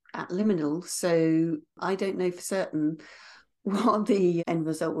is at Liminal. So I don't know for certain what the end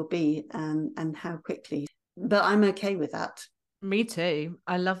result will be and how quickly. But I'm okay with that. Me too.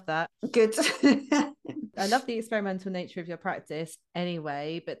 I love that. Good. I love the experimental nature of your practice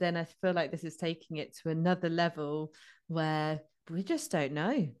anyway, but then I feel like this is taking it to another level where we just don't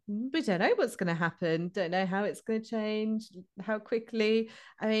know. We don't know what's going to happen, don't know how it's going to change, how quickly.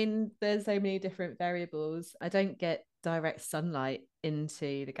 I mean, there's so many different variables. I don't get direct sunlight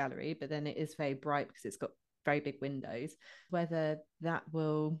into the gallery, but then it is very bright because it's got very big windows. Whether that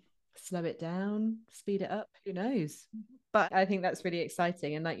will slow it down, speed it up, who knows? But I think that's really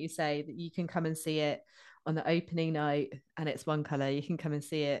exciting. And like you say, that you can come and see it on the opening night and it's one color. You can come and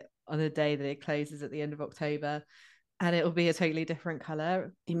see it on the day that it closes at the end of October and it will be a totally different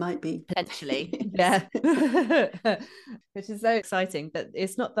color. It might be. Potentially. Yeah. Which is so exciting. But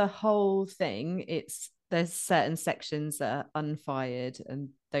it's not the whole thing. There's certain sections that are unfired and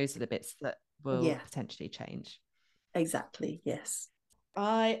those are the bits that will potentially change. Exactly. Yes.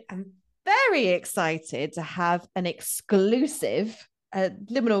 I am very excited to have an exclusive, a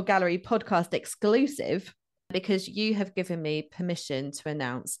Liminal Gallery podcast exclusive, because you have given me permission to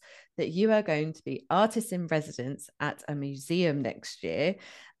announce that you are going to be artist in residence at a museum next year.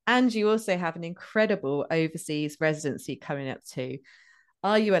 And you also have an incredible overseas residency coming up too.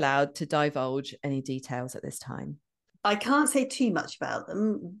 Are you allowed to divulge any details at this time? I can't say too much about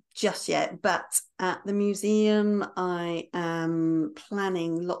them just yet, but at the museum, I am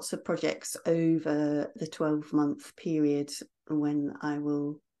planning lots of projects over the 12-month period when I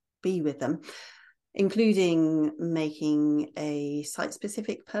will be with them, including making a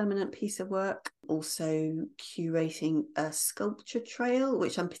site-specific permanent piece of work, also curating a sculpture trail,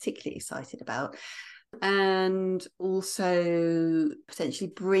 which I'm particularly excited about, and also potentially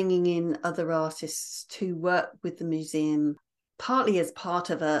bringing in other artists to work with the museum, partly as part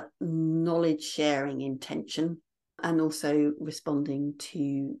of a knowledge sharing intention and also responding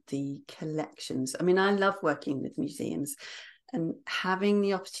to the collections. I mean, I love working with museums and having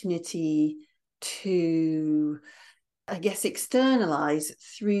the opportunity to, I guess, externalize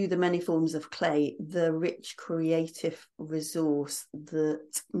through the many forms of clay the rich creative resource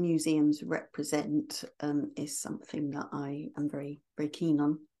that museums represent is something that I am very, very keen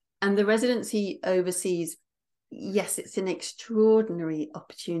on. And the residency overseas, yes, it's an extraordinary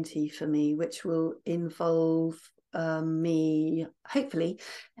opportunity for me, which will involve me hopefully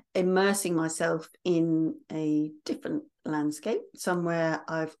immersing myself in a different landscape, somewhere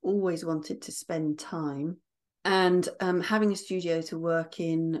I've always wanted to spend time, and having a studio to work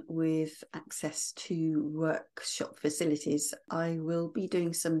in with access to workshop facilities. I will be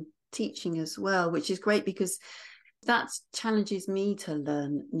doing some teaching as well, which is great because that challenges me to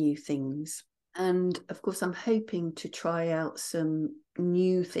learn new things. And of course, I'm hoping to try out some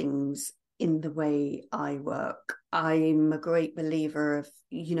new things in the way I work. I'm a great believer of,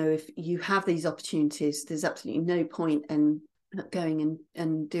 you know, if you have these opportunities, there's absolutely no point in going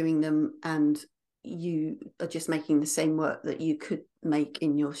and doing them and you are just making the same work that you could make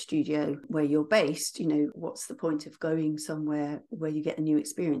in your studio where you're based, what's the point of going somewhere where you get a new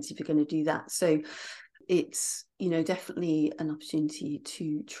experience if you're going to do that? So it's, definitely an opportunity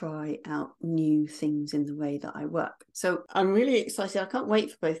to try out new things in the way that I work. So I'm really excited. I can't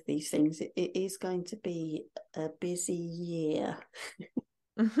wait for both these things. It is going to be a busy year.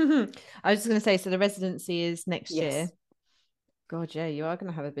 I was just going to say, so the residency is next year. Yes. God, yeah, you are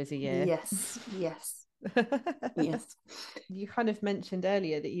going to have a busy year. Yes. Yes. You kind of mentioned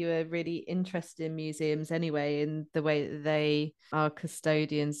earlier that you were really interested in museums anyway, in the way that they are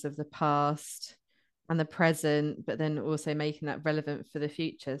custodians of the past and the present, but then also making that relevant for the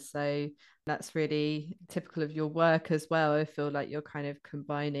future. So that's really typical of your work as well. I feel like you're kind of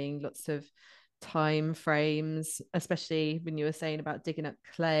combining lots of time frames, especially when you were saying about digging up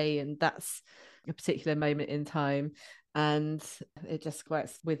clay, and that's a particular moment in time. And it just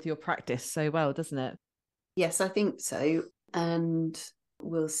works with your practice so well, doesn't it? Yes, I think so. And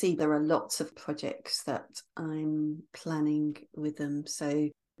we'll see. There are lots of projects that I'm planning with them. So,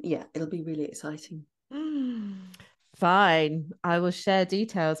 yeah, it'll be really exciting. Fine. I will share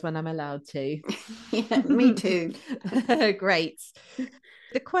details when I'm allowed to. Yeah, me too. Great.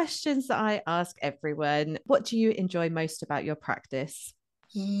 The questions that I ask everyone: what do you enjoy most about your practice?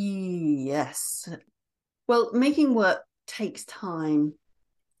 Yes. Well, making work takes time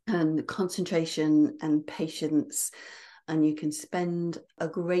and concentration and patience, and you can spend a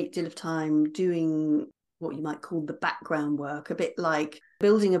great deal of time doing what you might call the background work, a bit like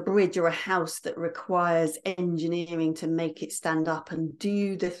building a bridge or a house that requires engineering to make it stand up and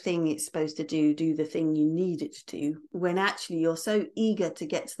do the thing it's supposed to do the thing you need it to do, when actually you're so eager to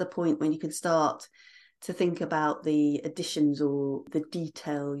get to the point when you can start to think about the additions or the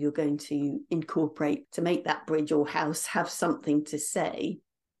detail you're going to incorporate to make that bridge or house have something to say.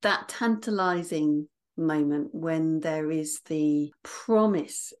 That tantalizing moment when there is the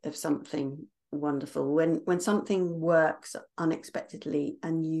promise of something wonderful, when something works unexpectedly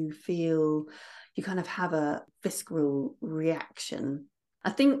and you feel you kind of have a visceral reaction.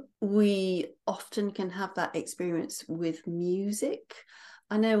 I think we often can have that experience with music.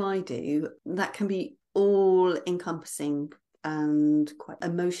 I know I do. That can be all encompassing and quite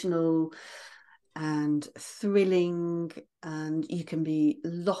emotional and thrilling, and you can be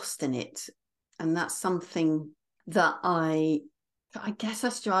lost in it. And that's something that I guess I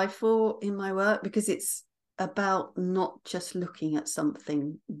strive for in my work, because it's about not just looking at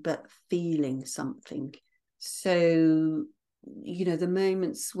something but feeling something. So, the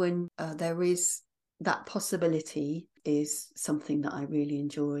moments when there is that possibility is something that I really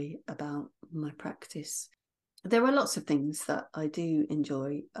enjoy about my practice. There are lots of things that I do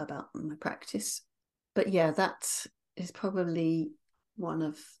enjoy about my practice, but yeah, that is probably one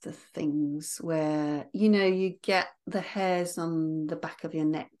of the things where you get the hairs on the back of your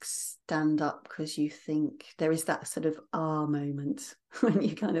neck stand up, because you think there is that sort of moment when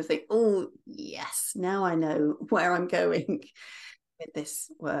you kind of think, oh yes, now I know where I'm going with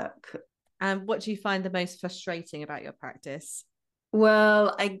this work. And what do you find the most frustrating about your practice?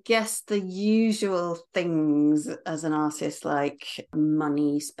 Well, I guess the usual things as an artist, like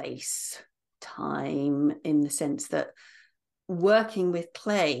money, space, time, in the sense that working with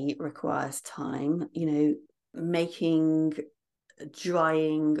clay requires time, making,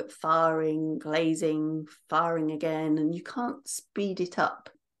 drying, firing, glazing, firing again, and you can't speed it up.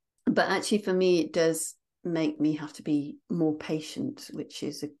 But actually, for me, it does make me have to be more patient, which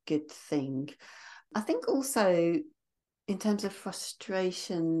is a good thing. I think also, in terms of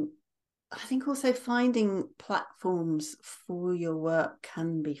frustration, I think also finding platforms for your work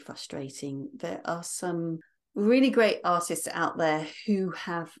can be frustrating. There are some really great artists out there who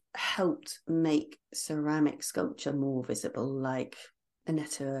have helped make ceramic sculpture more visible, like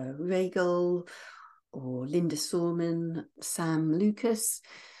Annetta Regal or Linda Sorman, Sam Lucas.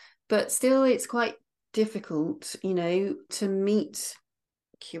 But still, it's quite difficult, to meet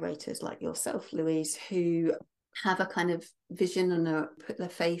curators like yourself, Louise, who have a kind of vision and put their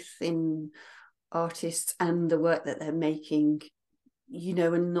faith in artists and the work that they're making,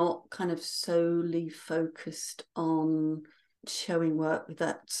 and not kind of solely focused on showing work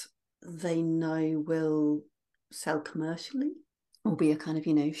that they know will sell commercially or be a kind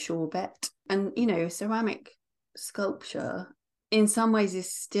of, sure bet. And, ceramic sculpture in some ways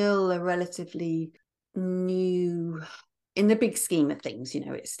is still a relatively new, in the big scheme of things,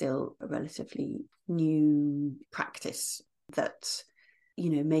 it's still a relatively new practice that,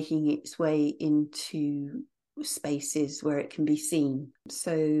 making its way into spaces where it can be seen.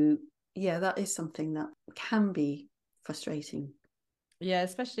 So, yeah, that is something that can be frustrating. Yeah,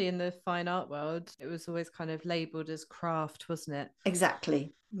 especially in the fine art world, it was always kind of labeled as craft, wasn't it?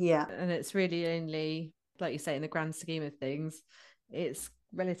 Exactly. Yeah. And it's really only, like you say, in the grand scheme of things, it's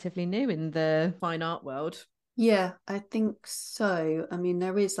relatively new in the fine art world. Yeah, I think so. I mean,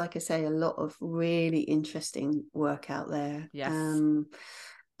 there is, like I say, a lot of really interesting work out there. Yes. And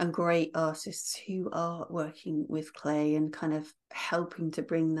great artists who are working with clay and kind of helping to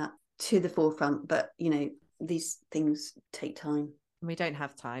bring that to the forefront. But, these things take time. We don't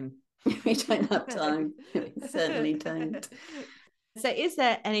have time. We don't have time. We certainly don't. So, is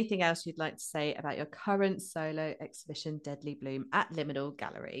there anything else you'd like to say about your current solo exhibition, Deadly Bloom, at Liminal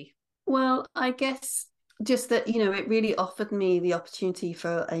Gallery? Well, I guess just that, it really offered me the opportunity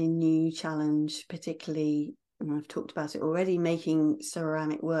for a new challenge, particularly, and I've talked about it already, making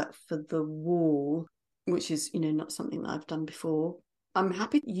ceramic work for the wall, which is, not something that I've done before. I'm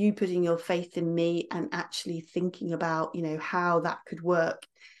happy you putting your faith in me and actually thinking about, how that could work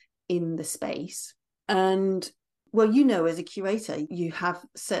in the space. And well, as a curator, you have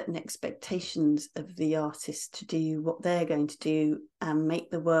certain expectations of the artist to do what they're going to do and make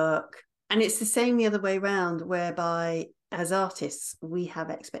the work. And it's the same the other way around, whereby as artists, we have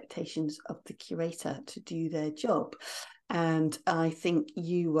expectations of the curator to do their job. And I think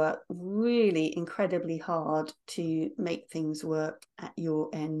you work really incredibly hard to make things work at your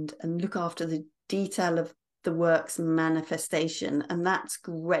end and look after the detail of the work's manifestation. And that's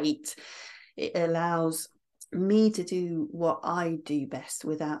great. It allows me to do what I do best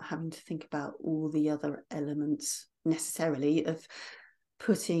without having to think about all the other elements necessarily of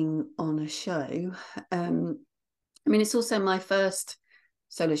putting on a show. It's also my first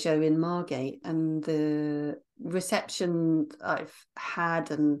solo show in Margate, and the reception I've had,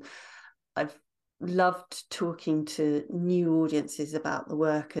 and I've loved talking to new audiences about the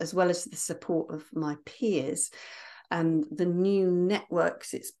work, as well as the support of my peers and the new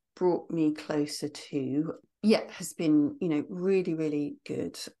networks it's brought me closer to. Yeah, has been, really, really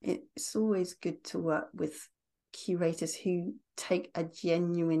good. It's always good to work with curators who take a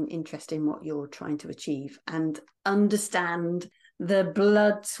genuine interest in what you're trying to achieve and understand the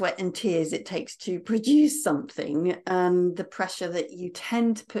blood, sweat, and tears it takes to produce something, and the pressure that you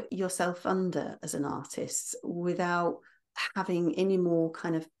tend to put yourself under as an artist without having any more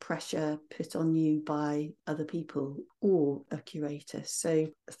kind of pressure put on you by other people or a curator. So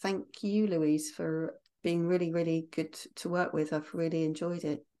thank you, Louise, for being really, really good to work with. I've really enjoyed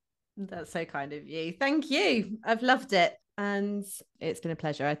it. That's so kind of you. Thank you. I've loved it. And it's been a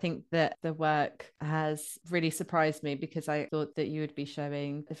pleasure. I think that the work has really surprised me, because I thought that you would be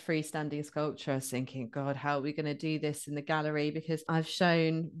showing a freestanding sculpture. I was thinking, God, how are we going to do this in the gallery? Because I've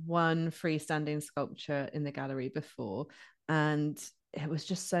shown one freestanding sculpture in the gallery before, and it was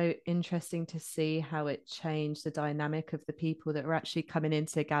just so interesting to see how it changed the dynamic of the people that were actually coming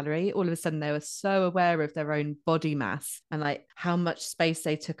into the gallery. All of a sudden, they were so aware of their own body mass and like how much space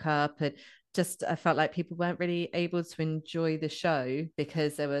they took up. And just, I felt like people weren't really able to enjoy the show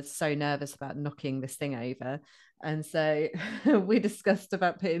because they were so nervous about knocking this thing over. And so we discussed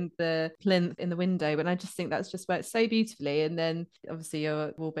about putting the plinth in the window, and I just think that's just worked so beautifully. And then obviously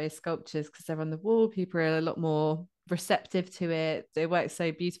your wall-based sculptures, because they're on the wall, people are a lot more receptive to it. They work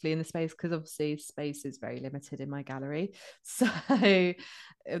so beautifully in the space, because obviously space is very limited in my gallery. So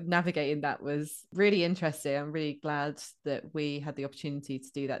navigating that was really interesting. I'm really glad that we had the opportunity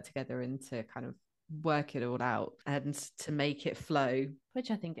to do that together and to kind of work it all out and to make it flow,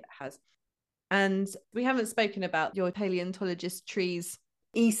 which I think it has. And we haven't spoken about your paleontologist trees.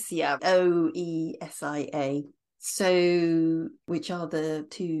 Oesia, Oesia. So, which are the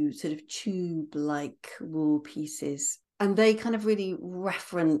two sort of tube-like wall pieces. And they kind of really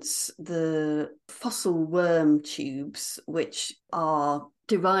reference the fossil worm tubes, which are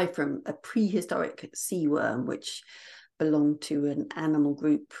derived from a prehistoric sea worm, which belonged to an animal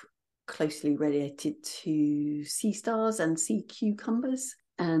group closely related to sea stars and sea cucumbers.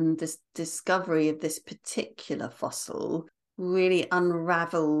 And this discovery of this particular fossil really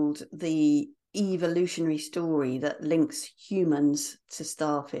unraveled the evolutionary story that links humans to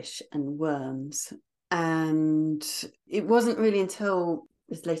starfish and worms. And it wasn't really until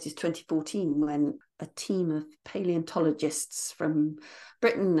as late as 2014 when a team of paleontologists from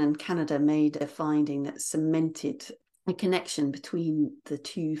Britain and Canada made a finding that cemented a connection between the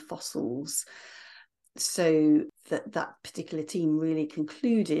two fossils. So that particular team really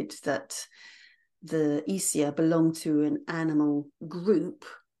concluded that the Oesia belonged to an animal group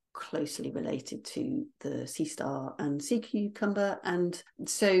closely related to the sea star and sea cucumber. And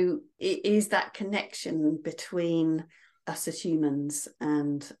so it is that connection between us as humans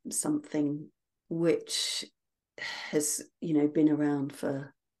and something which has, been around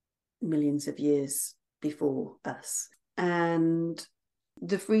for millions of years before us. And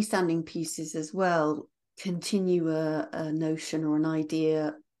the freestanding pieces as well continue a notion or an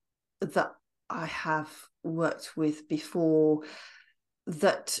idea that I have worked with before,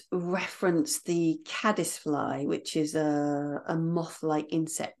 that reference the caddisfly, which is a moth-like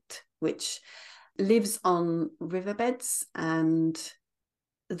insect which lives on riverbeds, and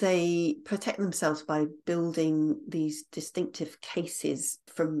they protect themselves by building these distinctive cases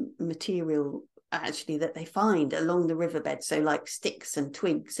from material actually that they find along the riverbed. So like sticks and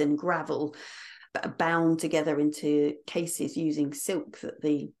twigs and gravel that are bound together into cases using silk that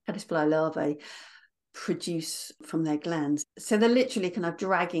the caddisfly larvae produce from their glands. So they're literally kind of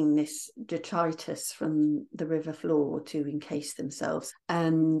dragging this detritus from the river floor to encase themselves.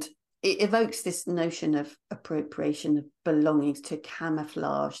 And it evokes this notion of appropriation of belongings, to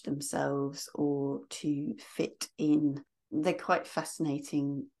camouflage themselves or to fit in. They're quite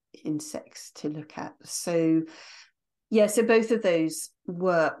fascinating insects to look at. So both of those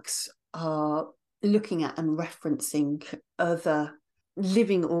works are looking at and referencing other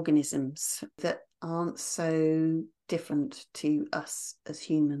living organisms that aren't so different to us as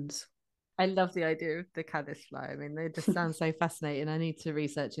humans. I love the idea of the caddisfly. I mean, they just sound so fascinating. I need to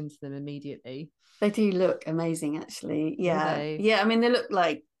research into them immediately. They do look amazing, actually. Yeah. I mean, they look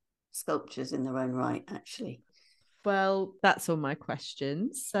like sculptures in their own right, actually. Well, that's all my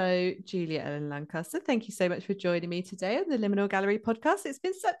questions. So, Julia Ellen Lancaster, thank you so much for joining me today on the Liminal Gallery podcast. It's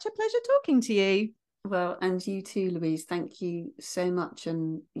been such a pleasure talking to you. Well, and you too, Louise. Thank you so much.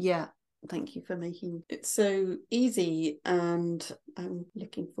 And thank you for making it so easy. And I'm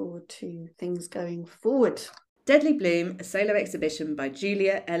looking forward to things going forward. Deadly Bloom, a solo exhibition by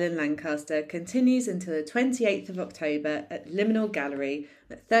Julia Ellen Lancaster, continues until the 28th of October at Liminal Gallery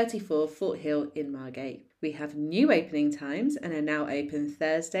at 34 Fort Hill in Margate. We have new opening times and are now open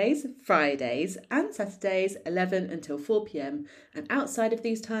Thursdays, Fridays and Saturdays 11 until 4 p.m, and outside of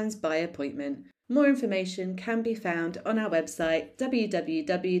these times by appointment. More information can be found on our website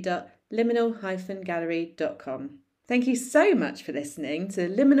www.liminal-gallery.com. Thank you so much for listening to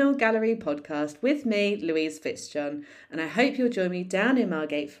the Liminal Gallery podcast with me, Louise Fitzjohn, and I hope you'll join me down in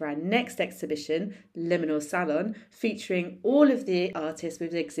Margate for our next exhibition, Liminal Salon, featuring all of the artists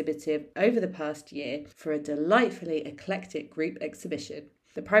we've exhibited over the past year for a delightfully eclectic group exhibition.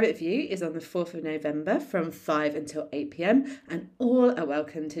 The private view is on the 4th of November from 5 until 8 p.m, and all are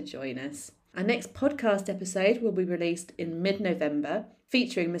welcome to join us. Our next podcast episode will be released in mid-November,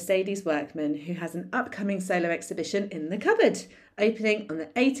 featuring Mercedes Workman, who has an upcoming solo exhibition in the cupboard, opening on the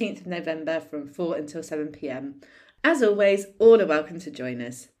 18th of November from 4 until 7 p.m. As always, all are welcome to join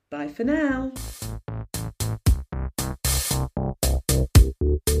us. Bye for now.